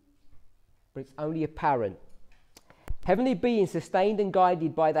 but it's only apparent. Heavenly beings, sustained and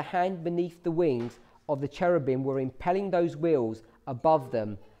guided by the hand beneath the wings of the cherubim, were impelling those wheels above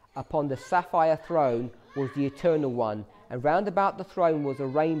them. Upon the sapphire throne was the Eternal One, and round about the throne was a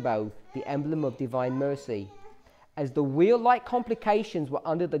rainbow, the emblem of divine mercy. As the wheel-like complications were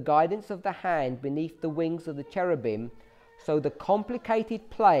under the guidance of the hand beneath the wings of the cherubim, so the complicated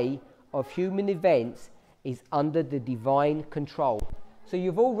play of human events is under the divine control. So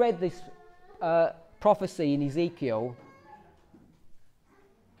you've all read this prophecy in Ezekiel.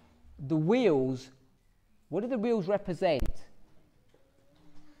 The wheels, what do the wheels represent?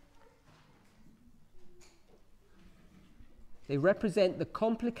 They represent the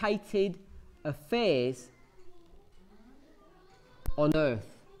complicated affairs on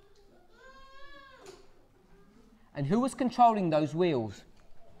earth. And who was controlling those wheels?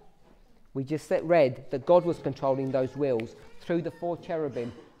 We just read that God was controlling those wheels through the 4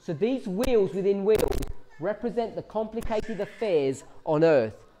 cherubim. So these wheels within wheels represent the complicated affairs on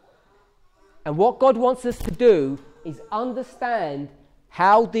earth. And what God wants us to do is understand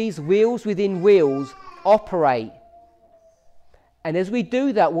how these wheels within wheels operate. And as we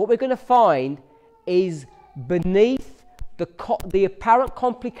do that, what we're going to find is beneath the apparent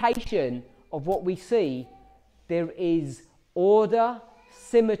complication of what we see, there is order,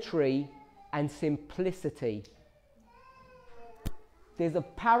 symmetry, and simplicity. There's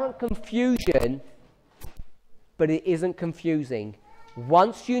apparent confusion, but it isn't confusing.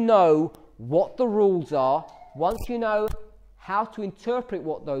 Once you know what the rules are, once you know how to interpret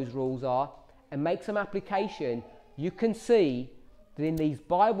what those rules are and make some application, you can see that in these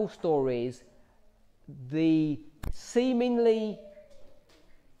Bible stories, the seemingly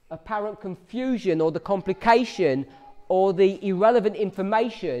apparent confusion or the complication or the irrelevant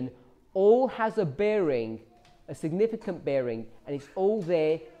information all has a bearing, a significant bearing, and it's all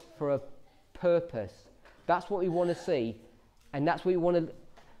there for a purpose. That's what we want to see, and that's what we want to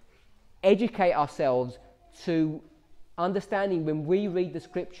educate ourselves to understanding when we read the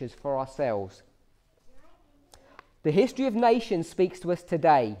scriptures for ourselves. The history of nations speaks to us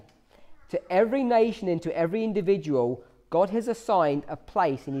today. To every nation and to every individual, God has assigned a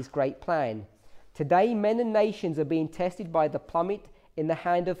place in his great plan. Today, men and nations are being tested by the plummet in the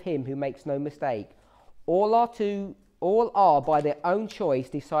hand of him who makes no mistake. All are by their own choice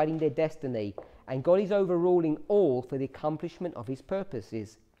deciding their destiny, and God is overruling all for the accomplishment of his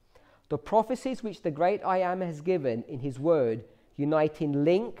purposes. The prophecies which the great I Am has given in his word, uniting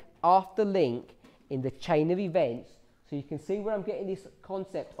link after link in the chain of events. So you can see where I'm getting this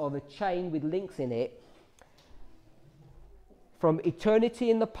concept of a chain with links in it. From eternity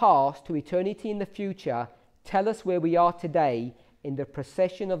in the past to eternity in the future, tell us where we are today in the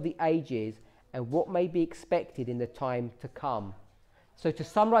procession of the ages and what may be expected in the time to come. So to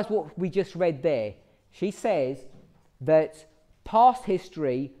summarize what we just read there, she says that past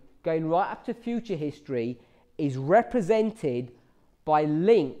history, going right up to future history, is represented by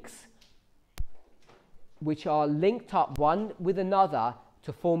links which are linked up one with another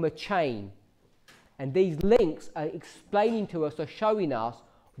to form a chain. And these links are explaining to us or showing us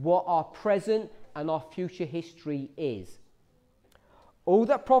what our present and our future history is. All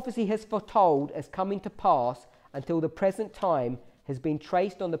that prophecy has foretold as coming to pass until the present time has been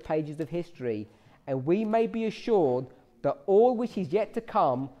traced on the pages of history, and we may be assured that all which is yet to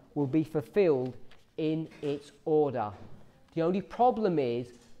come will be fulfilled in its order. The only problem is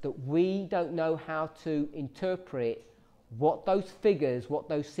that we don't know how to interpret what those figures, what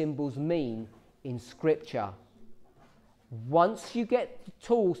those symbols mean in Scripture. Once you get the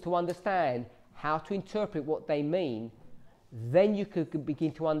tools to understand how to interpret what they mean, then you could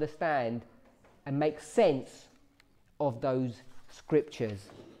begin to understand and make sense of those scriptures.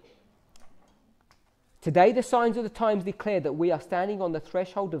 Today, the signs of the times declare that we are standing on the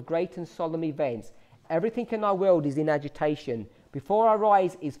threshold of great and solemn events. Everything in our world is in agitation. Before our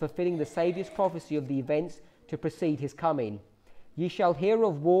eyes is fulfilling the Saviour's prophecy of the events to precede his coming. Ye shall hear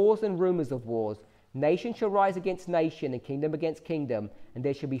of wars and rumours of wars. Nation shall rise against nation, and kingdom against kingdom, and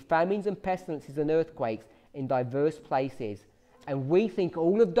there shall be famines and pestilences and earthquakes in diverse places. And we think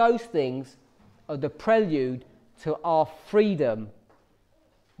all of those things are the prelude to our freedom,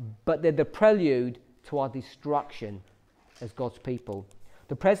 but they're the prelude to our destruction as God's people.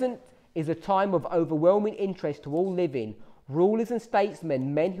 The present is a time of overwhelming interest to all living. Rulers and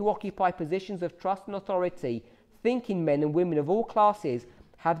statesmen, men who occupy positions of trust and authority, thinking men and women of all classes,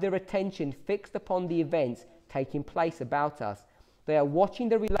 have their attention fixed upon the events taking place about us. They are watching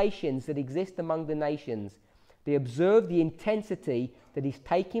the relations that exist among the nations. They observe the intensity that is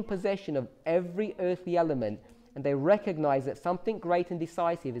taking possession of every earthly element, and they recognize that something great and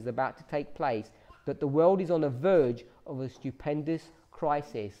decisive is about to take place, that the world is on the verge of a stupendous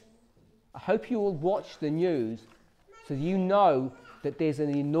crisis. I hope you all watch the news so you know that there's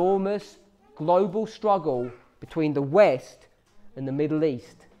an enormous global struggle between the West and the Middle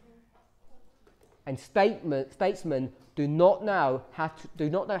East. And statesmen do not know how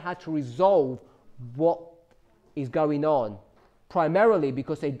to resolve what is going on, primarily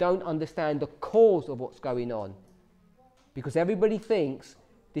because they don't understand the cause of what's going on. Because everybody thinks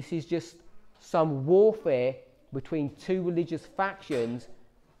this is just some warfare between two religious factions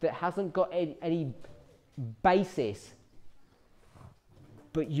that hasn't got any basis.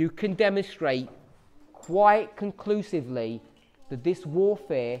 But you can demonstrate quite conclusively that this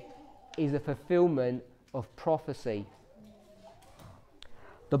warfare is a fulfillment of prophecy.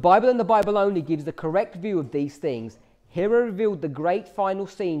 The Bible and the Bible only gives the correct view of these things. Here are revealed the great final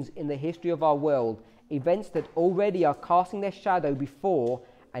scenes in the history of our world, events that already are casting their shadow before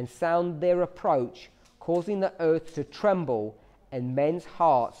and sound their approach, causing the earth to tremble and men's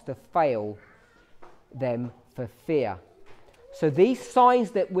hearts to fail them for fear. So these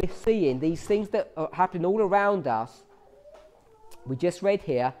signs that we're seeing, these things that are happening all around us, we just read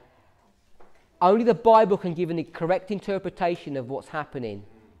here, only the Bible can give a correct interpretation of what's happening.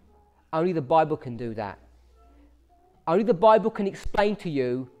 Only the Bible can do that. Only the Bible can explain to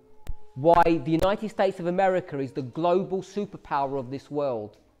you why the United States of America is the global superpower of this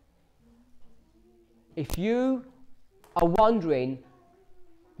world. If you are wondering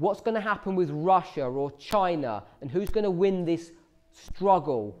what's going to happen with Russia or China and who's going to win this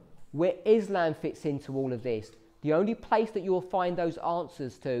struggle, where Islam fits into all of this, the only place that you will find those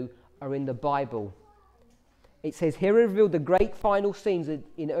answers to are in the Bible. It says, here are revealed the great final scenes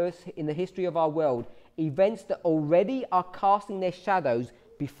in the history of our world, events that already are casting their shadows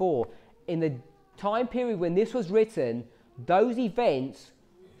before. In the time period when this was written, those events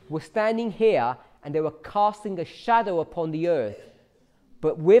were standing here and they were casting a shadow upon the earth.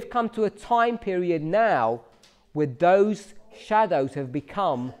 But we've come to a time period now where those shadows have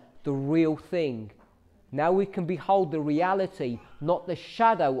become the real thing. Now we can behold the reality, not the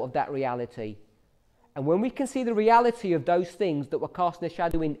shadow of that reality. And when we can see the reality of those things that were casting a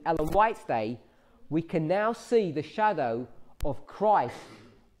shadow in Ellen White's day, we can now see the shadow of Christ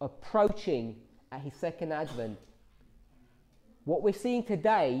approaching at his second advent. What we're seeing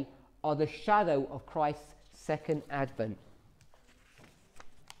today are the shadow of Christ's second advent.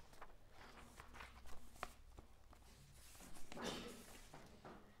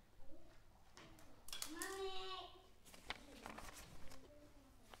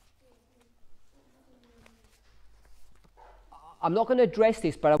 I'm not going to address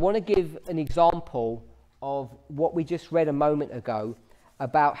this, but I want to give an example of what we just read a moment ago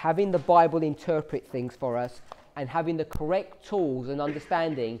about having the Bible interpret things for us and having the correct tools and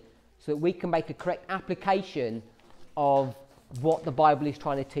understanding so that we can make a correct application of what the Bible is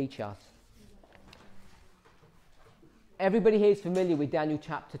trying to teach us. Everybody here is familiar with Daniel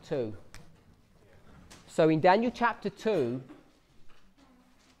chapter 2. So in Daniel chapter 2,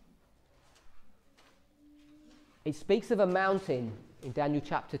 it speaks of a mountain in Daniel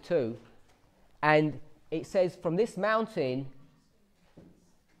chapter 2, and it says from this mountain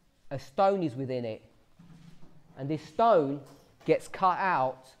a stone is within it, and this stone gets cut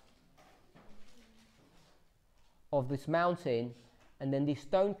out of this mountain, and then this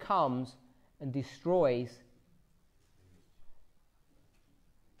stone comes and destroys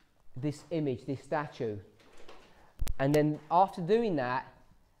this image, this statue. And then after doing that,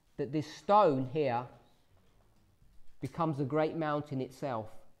 this stone here becomes a great mountain itself.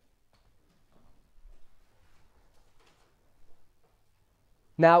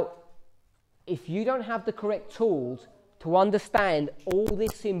 Now, if you don't have the correct tools to understand all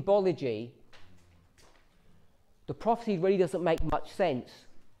this symbology, the prophecy really doesn't make much sense.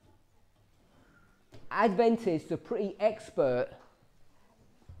 Adventists are pretty expert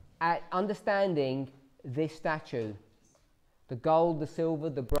at understanding this statue. The gold, the silver,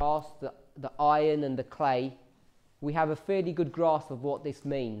 the brass, the iron and the clay. We have a fairly good grasp of what this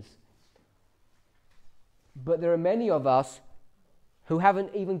means. But there are many of us who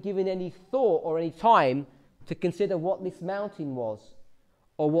haven't even given any thought or any time to consider what this mountain was,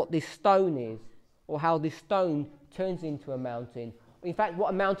 or what this stone is, or how this stone turns into a mountain. In fact, what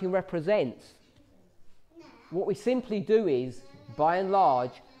a mountain represents. What we simply do is, by and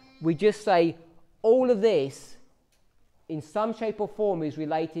large, we just say all of this in some shape or form is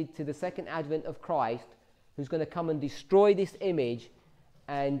related to the second advent of Christ, who's going to come and destroy this image,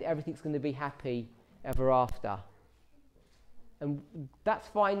 and everything's going to be happy ever after. And that's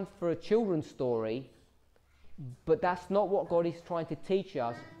fine for a children's story, but that's not what God is trying to teach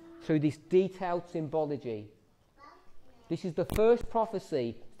us through this detailed symbology. This is the first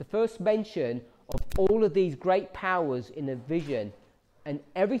prophecy, the first mention of all of these great powers in a vision. And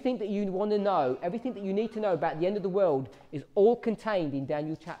everything that you want to know, everything that you need to know about the end of the world is all contained in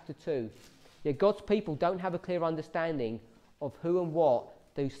Daniel chapter 2. Yet God's people don't have a clear understanding of who and what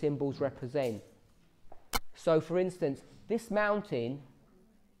those symbols represent. So, for instance, this mountain,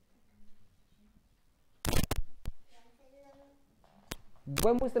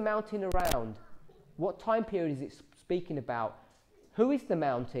 when was the mountain around? What time period is it speaking about? Who is the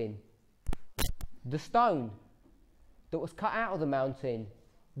mountain? The stone that was cut out of the mountain.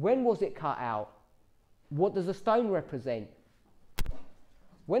 When was it cut out? What does the stone represent?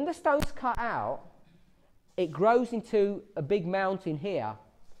 When the stone's cut out, it grows into a big mountain here.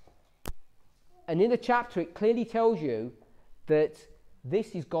 And in the chapter, it clearly tells you that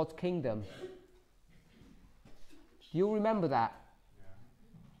this is God's kingdom. You'll remember that.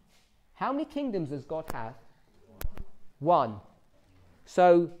 How many kingdoms does God have? One.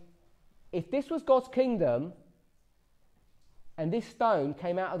 So, if this was God's kingdom, and this stone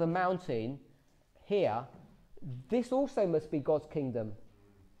came out of the mountain here, this also must be God's kingdom.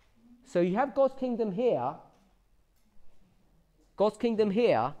 So you have God's kingdom here,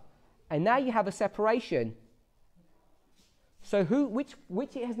 and now you have a separation. So which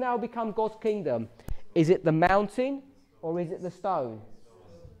has now become God's kingdom? Is it the mountain or is it the stone?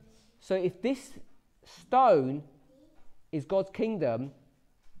 So if this stone is God's kingdom,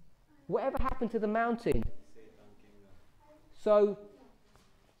 whatever happened to the mountain? So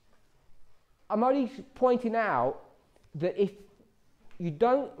I'm only pointing out that if you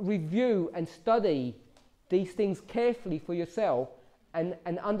don't review and study these things carefully for yourself and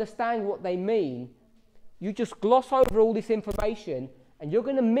understand what they mean, you just gloss over all this information and you're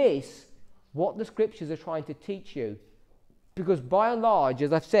going to miss what the scriptures are trying to teach you. Because by and large,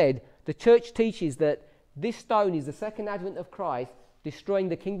 as I've said, the church teaches that this stone is the second advent of Christ, destroying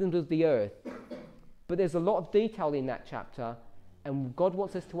the kingdoms of the earth. But there's a lot of detail in that chapter, and God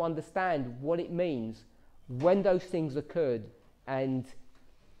wants us to understand what it means when those things occurred, and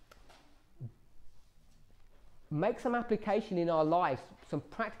make some application in our lives, some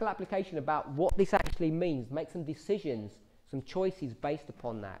practical application about what this actually means, make some decisions, some choices based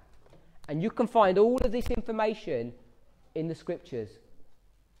upon that. And you can find all of this information in the scriptures,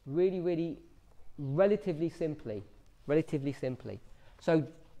 really, relatively simply. So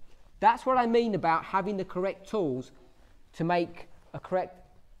that's what I mean about having the correct tools to make a correct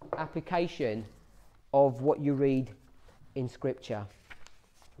application of what you read in Scripture.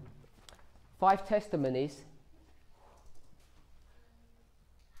 5 testimonies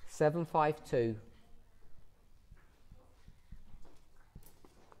 752.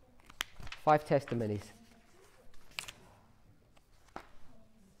 5 testimonies.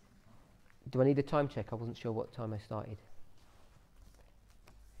 Do I need a time check? I wasn't sure what time I started.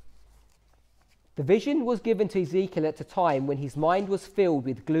 The vision was given to Ezekiel at a time when his mind was filled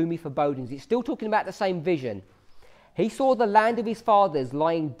with gloomy forebodings. It's still talking about the same vision. He saw the land of his fathers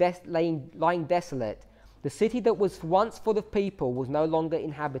lying desolate. The city that was once full of people was no longer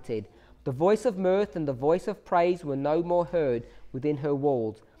inhabited. The voice of mirth and the voice of praise were no more heard within her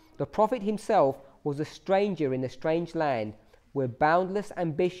walls. The prophet himself was a stranger in a strange land where boundless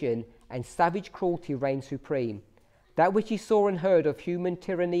ambition and savage cruelty reigned supreme. That which he saw and heard of human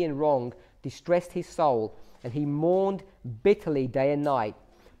tyranny and wrong distressed his soul, and he mourned bitterly day and night.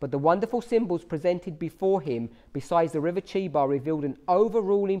 But the wonderful symbols presented before him, besides the river Chebar, revealed an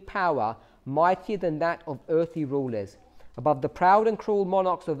overruling power mightier than that of earthly rulers. Above the proud and cruel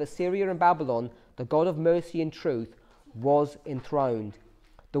monarchs of Assyria and Babylon, the God of mercy and truth was enthroned.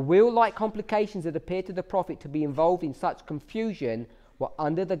 The wheel-like complications that appeared to the prophet to be involved in such confusion were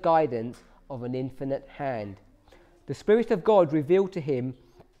under the guidance of an infinite hand. The Spirit of God revealed to him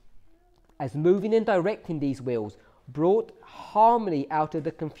as moving and directing these wheels brought harmony out of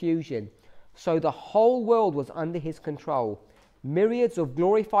the confusion, so the whole world was under his control. Myriads of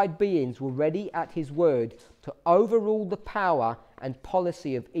glorified beings were ready at his word to overrule the power and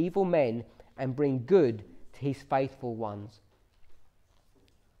policy of evil men and bring good to his faithful ones.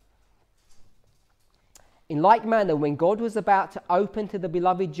 In like manner, when God was about to open to the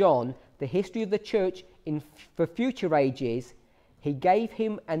beloved John the history of the church for future ages, he gave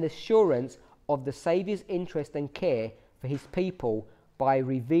him an assurance of the Saviour's interest and care for his people by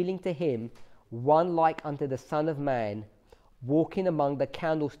revealing to him one like unto the Son of Man, walking among the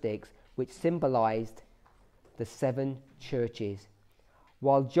candlesticks which symbolized the 7 churches.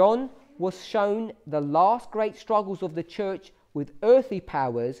 While John was shown the last great struggles of the church with earthly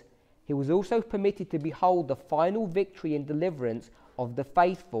powers, he was also permitted to behold the final victory and deliverance of the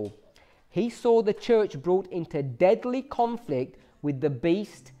faithful. He saw the church brought into deadly conflict with the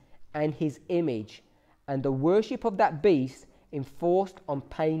beast and his image, and the worship of that beast enforced on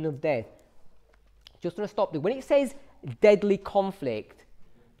pain of death. Just want to stop there. When it says deadly conflict,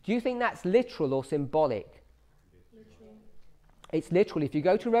 do you think that's literal or symbolic? Literal. It's literal. If you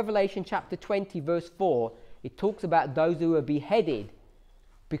go to Revelation chapter 20 verse 4, it talks about those who are beheaded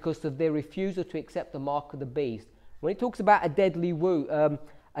because of their refusal to accept the mark of the beast. When it talks about a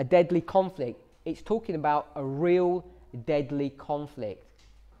deadly conflict, it's talking about a real deadly conflict.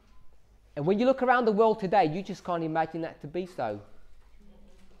 And when you look around the world today, you just can't imagine that to be so.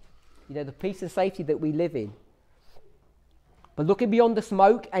 You know, the peace and safety that we live in. But looking beyond the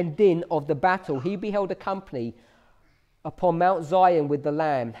smoke and din of the battle, he beheld a company upon Mount Zion with the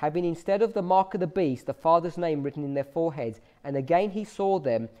Lamb, having instead of the mark of the beast, the Father's name written in their foreheads. And again he saw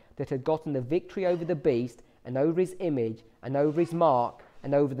them that had gotten the victory over the beast, and over his image, and over his mark,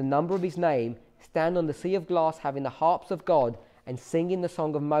 and over the number of his name, stand on the sea of glass, having the harps of God, and singing the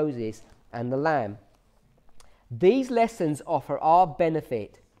song of Moses and the Lamb. These lessons offer our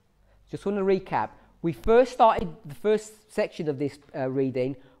benefit. Just want to recap. We first started, the first section of this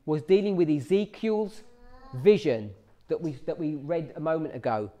reading was dealing with Ezekiel's vision that we read a moment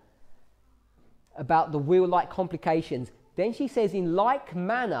ago about the wheel-like complications. Then she says, in like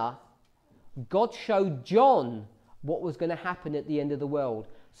manner, God showed John what was going to happen at the end of the world.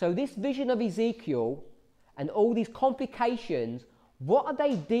 So this vision of Ezekiel and all these complications, what are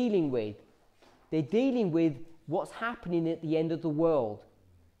they dealing with? They're dealing with what's happening at the end of the world.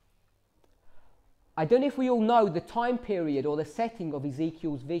 I don't know if we all know the time period or the setting of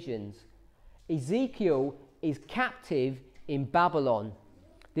Ezekiel's visions. Ezekiel is captive in Babylon.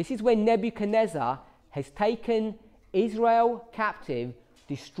 This is when Nebuchadnezzar has taken Israel captive,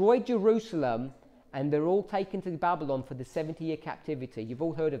 destroyed Jerusalem, and they're all taken to Babylon for the 70-year captivity. You've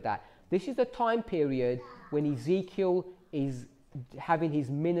all heard of that. This is the time period when Ezekiel is having his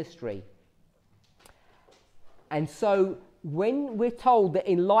ministry. And so when we're told that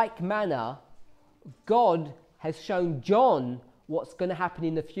in like manner, God has shown John what's going to happen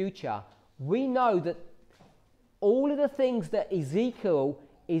in the future, we know that all of the things that Ezekiel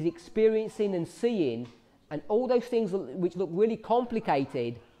is experiencing and seeing, and all those things which look really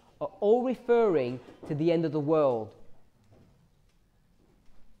complicated, are all referring to the end of the world.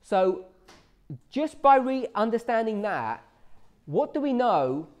 So just by understanding that, what do we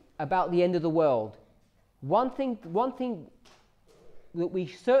know about the end of the world? One thing that we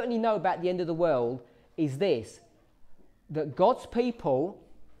certainly know about the end of the world is this, that God's people,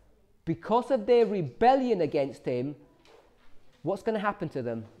 because of their rebellion against him, what's going to happen to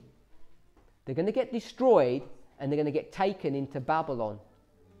them? They're going to get destroyed and they're going to get taken into Babylon.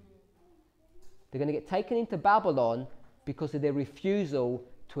 They're going to get taken into Babylon because of their refusal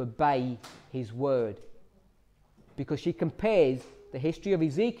to obey his word. Because she compares the history of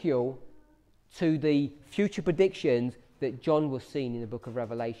Ezekiel to the future predictions that John was seeing in the book of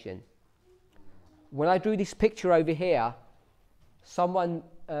Revelation. When I drew this picture over here, someone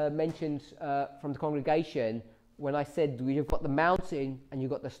mentioned from the congregation, when I said you've got the mountain and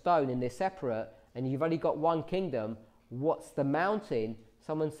you've got the stone and they're separate and you've only got one kingdom, what's the mountain?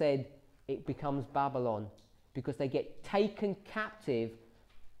 Someone said it becomes Babylon, because they get taken captive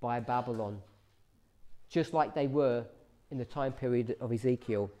by Babylon, just like they were in the time period of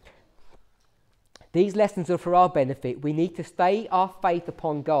Ezekiel. These lessons are for our benefit. We need to stay our faith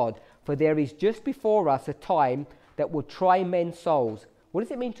upon God, for there is just before us a time that will try men's souls. What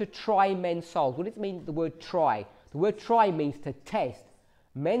does it mean to try men's souls? What does it mean, the word try? The word try means to test.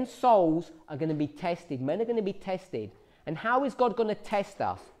 Men's souls are going to be tested. Men are going to be tested. And how is God going to test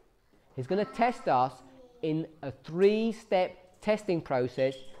us? He's going to test us in a 3-step testing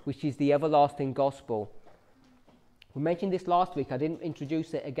process, which is the everlasting gospel. We mentioned this last week. I didn't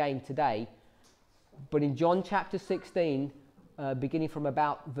introduce it again today. But in John chapter 16, beginning from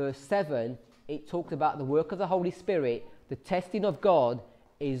about verse 7, it talks about the work of the Holy Spirit. The testing of God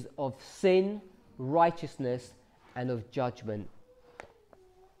is of sin, righteousness, and of judgment.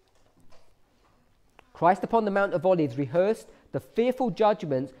 Christ upon the Mount of Olives rehearsed the fearful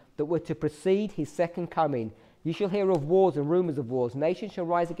judgments that were to precede his second coming. You shall hear of wars and rumours of wars. Nation shall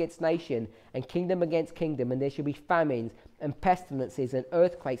rise against nation, and kingdom against kingdom, and there shall be famines and pestilences and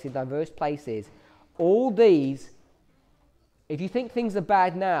earthquakes in diverse places. All these, if you think things are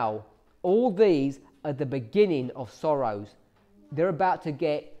bad now, all these are the beginning of sorrows. They're about to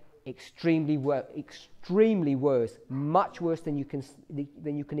get extremely worse, much worse than you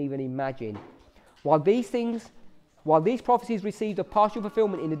can even imagine. While these prophecies received a partial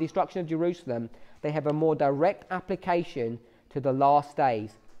fulfillment in the destruction of Jerusalem, they have a more direct application to the last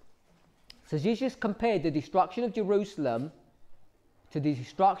days. So Jesus compared the destruction of Jerusalem to the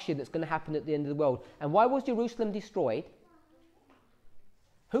destruction that's going to happen at the end of the world. And why was Jerusalem destroyed?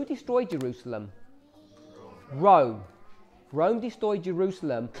 Who destroyed Jerusalem? Rome. Rome destroyed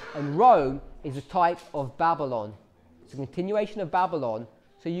Jerusalem, and Rome is a type of Babylon. It's a continuation of Babylon.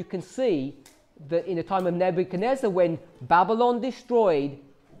 So you can see that in the time of Nebuchadnezzar, when Babylon destroyed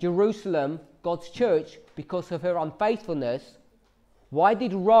Jerusalem, God's church, because of her unfaithfulness, why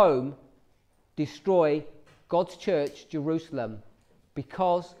did Rome destroy God's church, Jerusalem?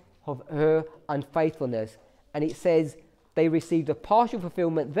 Because of her unfaithfulness. And it says they received a partial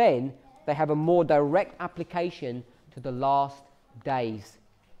fulfillment then, they have a more direct application to the last days.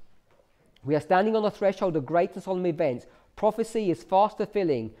 We are standing on the threshold of great and solemn events. Prophecy is fast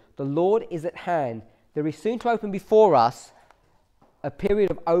fulfilling. The Lord is at hand. There is soon to open before us a period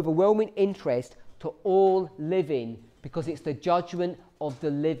of overwhelming interest to all living, because it's the judgment of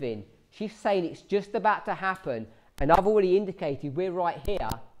the living. She's saying it's just about to happen, and I've already indicated we're right here,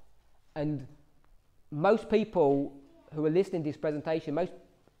 and most people who are listening to this presentation,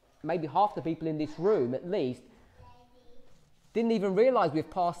 maybe half the people in this room at least, didn't even realise we've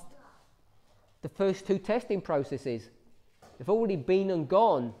passed the first 2 testing processes. They've already been and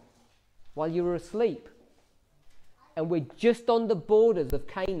gone while you were asleep. And we're just on the borders of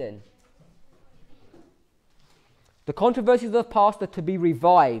Canaan. The controversies of the past are to be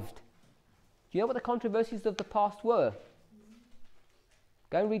revived. Do you know what the controversies of the past were?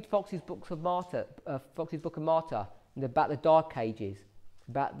 Go and read Fox's Book of Martyr, and about the Dark Ages,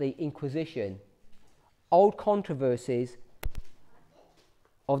 about the Inquisition. Old controversies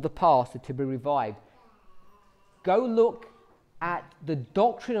of the past are to be revived. Go look at the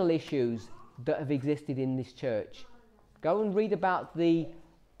doctrinal issues that have existed in this church. Go and read about the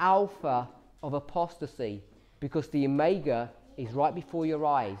alpha of apostasy, because the omega is right before your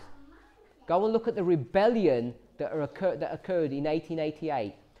eyes. Go and look at the rebellion that occurred in 1888.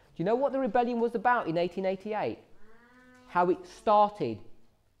 Do you know what the rebellion was about in 1888? How it started.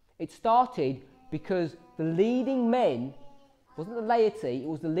 It started because the leading men, it wasn't the laity, it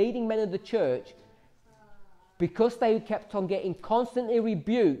was the leading men of the church, because they kept on getting constantly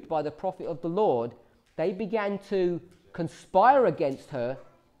rebuked by the prophet of the Lord, they began to conspire against her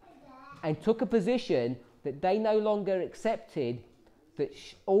and took a position that they no longer accepted, that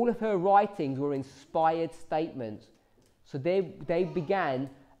all of her writings were inspired statements. So they began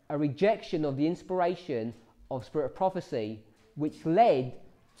a rejection of the inspiration of spirit of prophecy, which led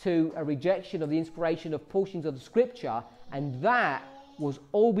to a rejection of the inspiration of portions of the scripture, and that was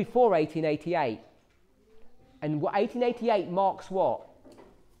all before 1888. And 1888 marks what?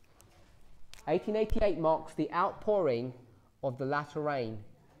 1888 marks the outpouring of the latter rain.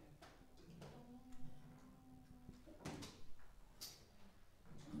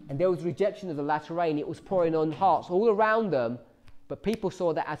 And there was rejection of the latter rain. It was pouring on hearts all around them, but people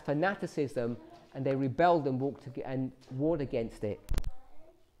saw that as fanaticism, and they rebelled and warred against it.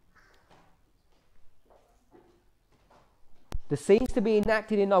 The scenes to be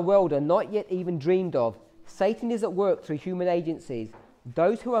enacted in our world are not yet even dreamed of. Satan is at work through human agencies.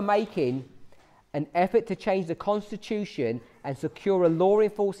 Those who are making an effort to change the constitution and secure a law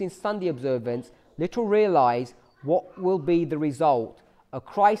enforcing Sunday observance little realize what will be the result. A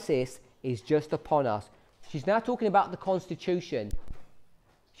crisis is just upon us. She's now talking about the Constitution.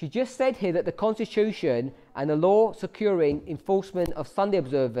 She just said here that the Constitution and the law securing enforcement of Sunday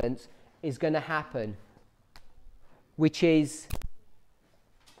observance is going to happen. Which is,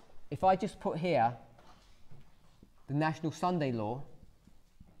 if I just put here the National Sunday Law.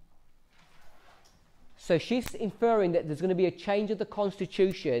 So she's inferring that there's going to be a change of the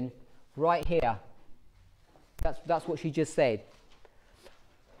Constitution right here. That's what she just said.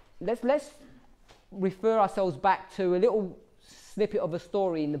 Let's refer ourselves back to a little snippet of a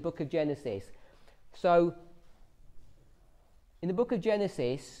story in the book of Genesis. So, in the book of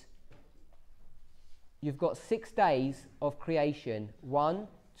Genesis, you've got 6 days of creation. 1,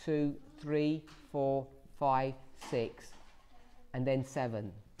 2, 3, 4, 5, 6, and then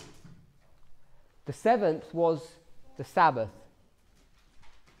 7. The 7th was the Sabbath.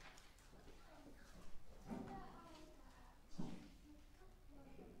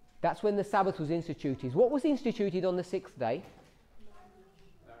 That's when the Sabbath was instituted. What was instituted on the 6th day?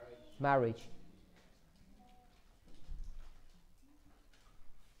 Marriage.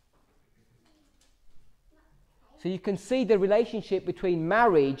 So you can see the relationship between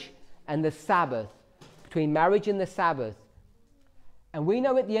marriage and the Sabbath. Between marriage and the Sabbath. And we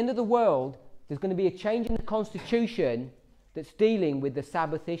know at the end of the world, there's going to be a change in the Constitution that's dealing with the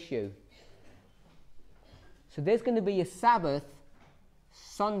Sabbath issue. So there's going to be a Sabbath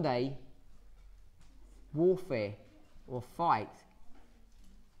Sunday warfare or fight.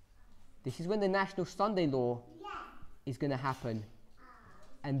 This is when the National Sunday Law is going to happen.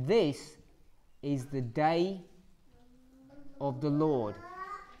 And this is the day of the Lord.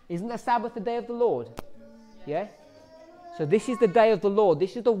 Isn't the Sabbath the day of the Lord? Yeah? So this is the day of the Lord.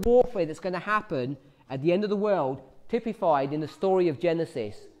 This is the warfare that's going to happen at the end of the world, typified in the story of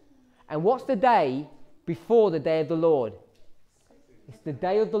Genesis. And what's the day before the day of the Lord? It's the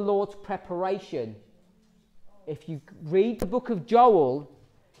day of the Lord's preparation. If you read the book of Joel,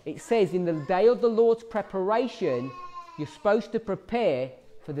 it says in the day of the Lord's preparation, you're supposed to prepare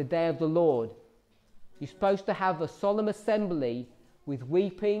for the day of the Lord. You're supposed to have a solemn assembly with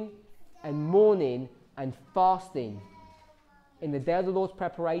weeping and mourning and fasting in the day of the Lord's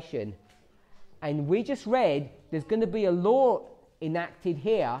preparation. And we just read there's going to be a law enacted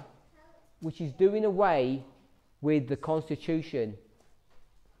here which is doing away with the Constitution.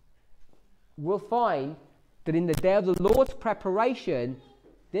 We'll find that in the day of the Lord's preparation,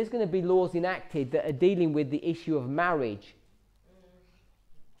 there's going to be laws enacted that are dealing with the issue of marriage.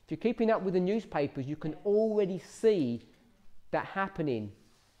 If you're keeping up with the newspapers, you can already see that happening.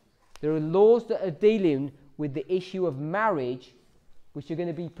 There are laws that are dealing with the issue of marriage, which are going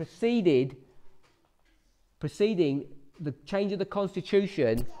to be preceding the change of the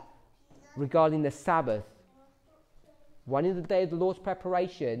Constitution regarding the Sabbath. One in the day of the Lord's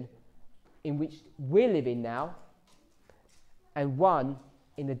preparation, in which we're living now, and one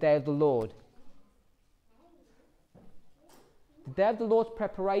in the day of the Lord. The day of the Lord's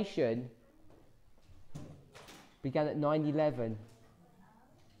preparation began at 9/11.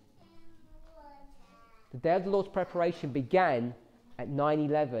 The day of the Lord's preparation began at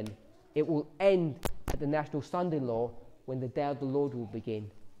 9/11. It will end at the National Sunday Law when the day of the Lord will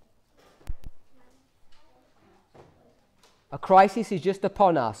begin. A crisis is just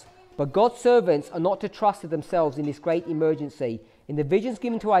upon us, but God's servants are not to trust themselves in this great emergency. In the visions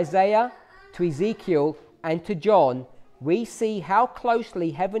given to Isaiah, to Ezekiel, and to John, we see how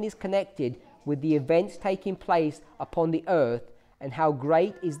closely heaven is connected with the events taking place upon the earth, and how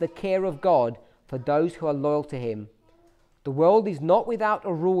great is the care of God for those who are loyal to him. The world is not without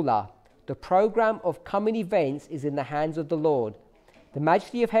a ruler. The program of coming events is in the hands of the Lord. The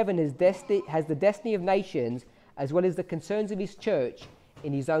majesty of heaven has the destiny of nations, as well as the concerns of his church,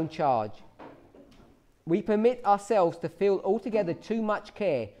 in his own charge. We permit ourselves to feel altogether too much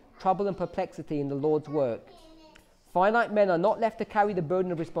care, trouble and perplexity in the Lord's work. Finite men are not left to carry the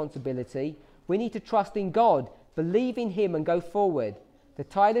burden of responsibility. We need to trust in God, believe in him and go forward. The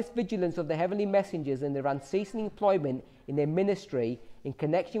tireless vigilance of the heavenly messengers and their unceasing employment in their ministry in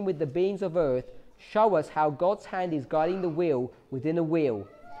connection with the beings of earth show us how God's hand is guiding the wheel within a wheel.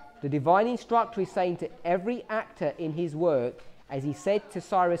 The divine instructor is saying to every actor in his work, as he said to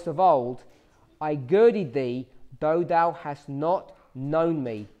Cyrus of old, I girded thee, though thou hast not known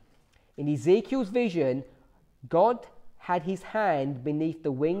me. In Ezekiel's vision, God had his hand beneath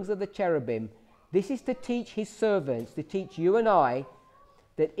the wings of the cherubim. This is to teach his servants, to teach you and I,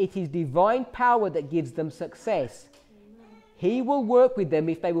 that it is divine power that gives them success. He will work with them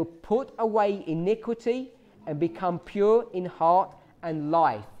if they will put away iniquity and become pure in heart and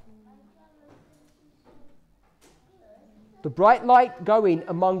life. The bright light going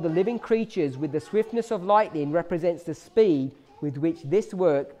among the living creatures with the swiftness of lightning represents the speed with which this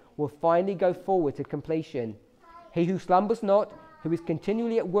work will finally go forward to completion. He who slumbers not, who is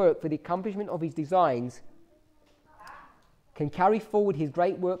continually at work for the accomplishment of his designs, can carry forward his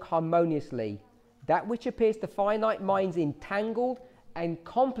great work harmoniously. That which appears to finite minds entangled and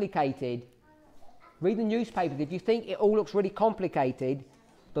complicated, read the newspapers, if you think it all looks really complicated,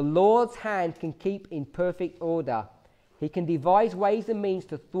 the Lord's hand can keep in perfect order. He can devise ways and means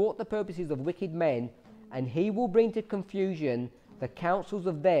to thwart the purposes of wicked men, and he will bring to confusion the counsels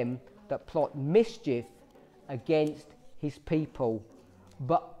of them that plot mischief against his people.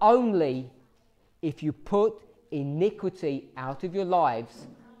 But only if you put iniquity out of your lives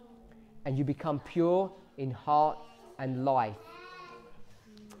and you become pure in heart and life.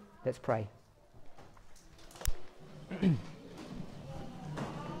 Let's pray.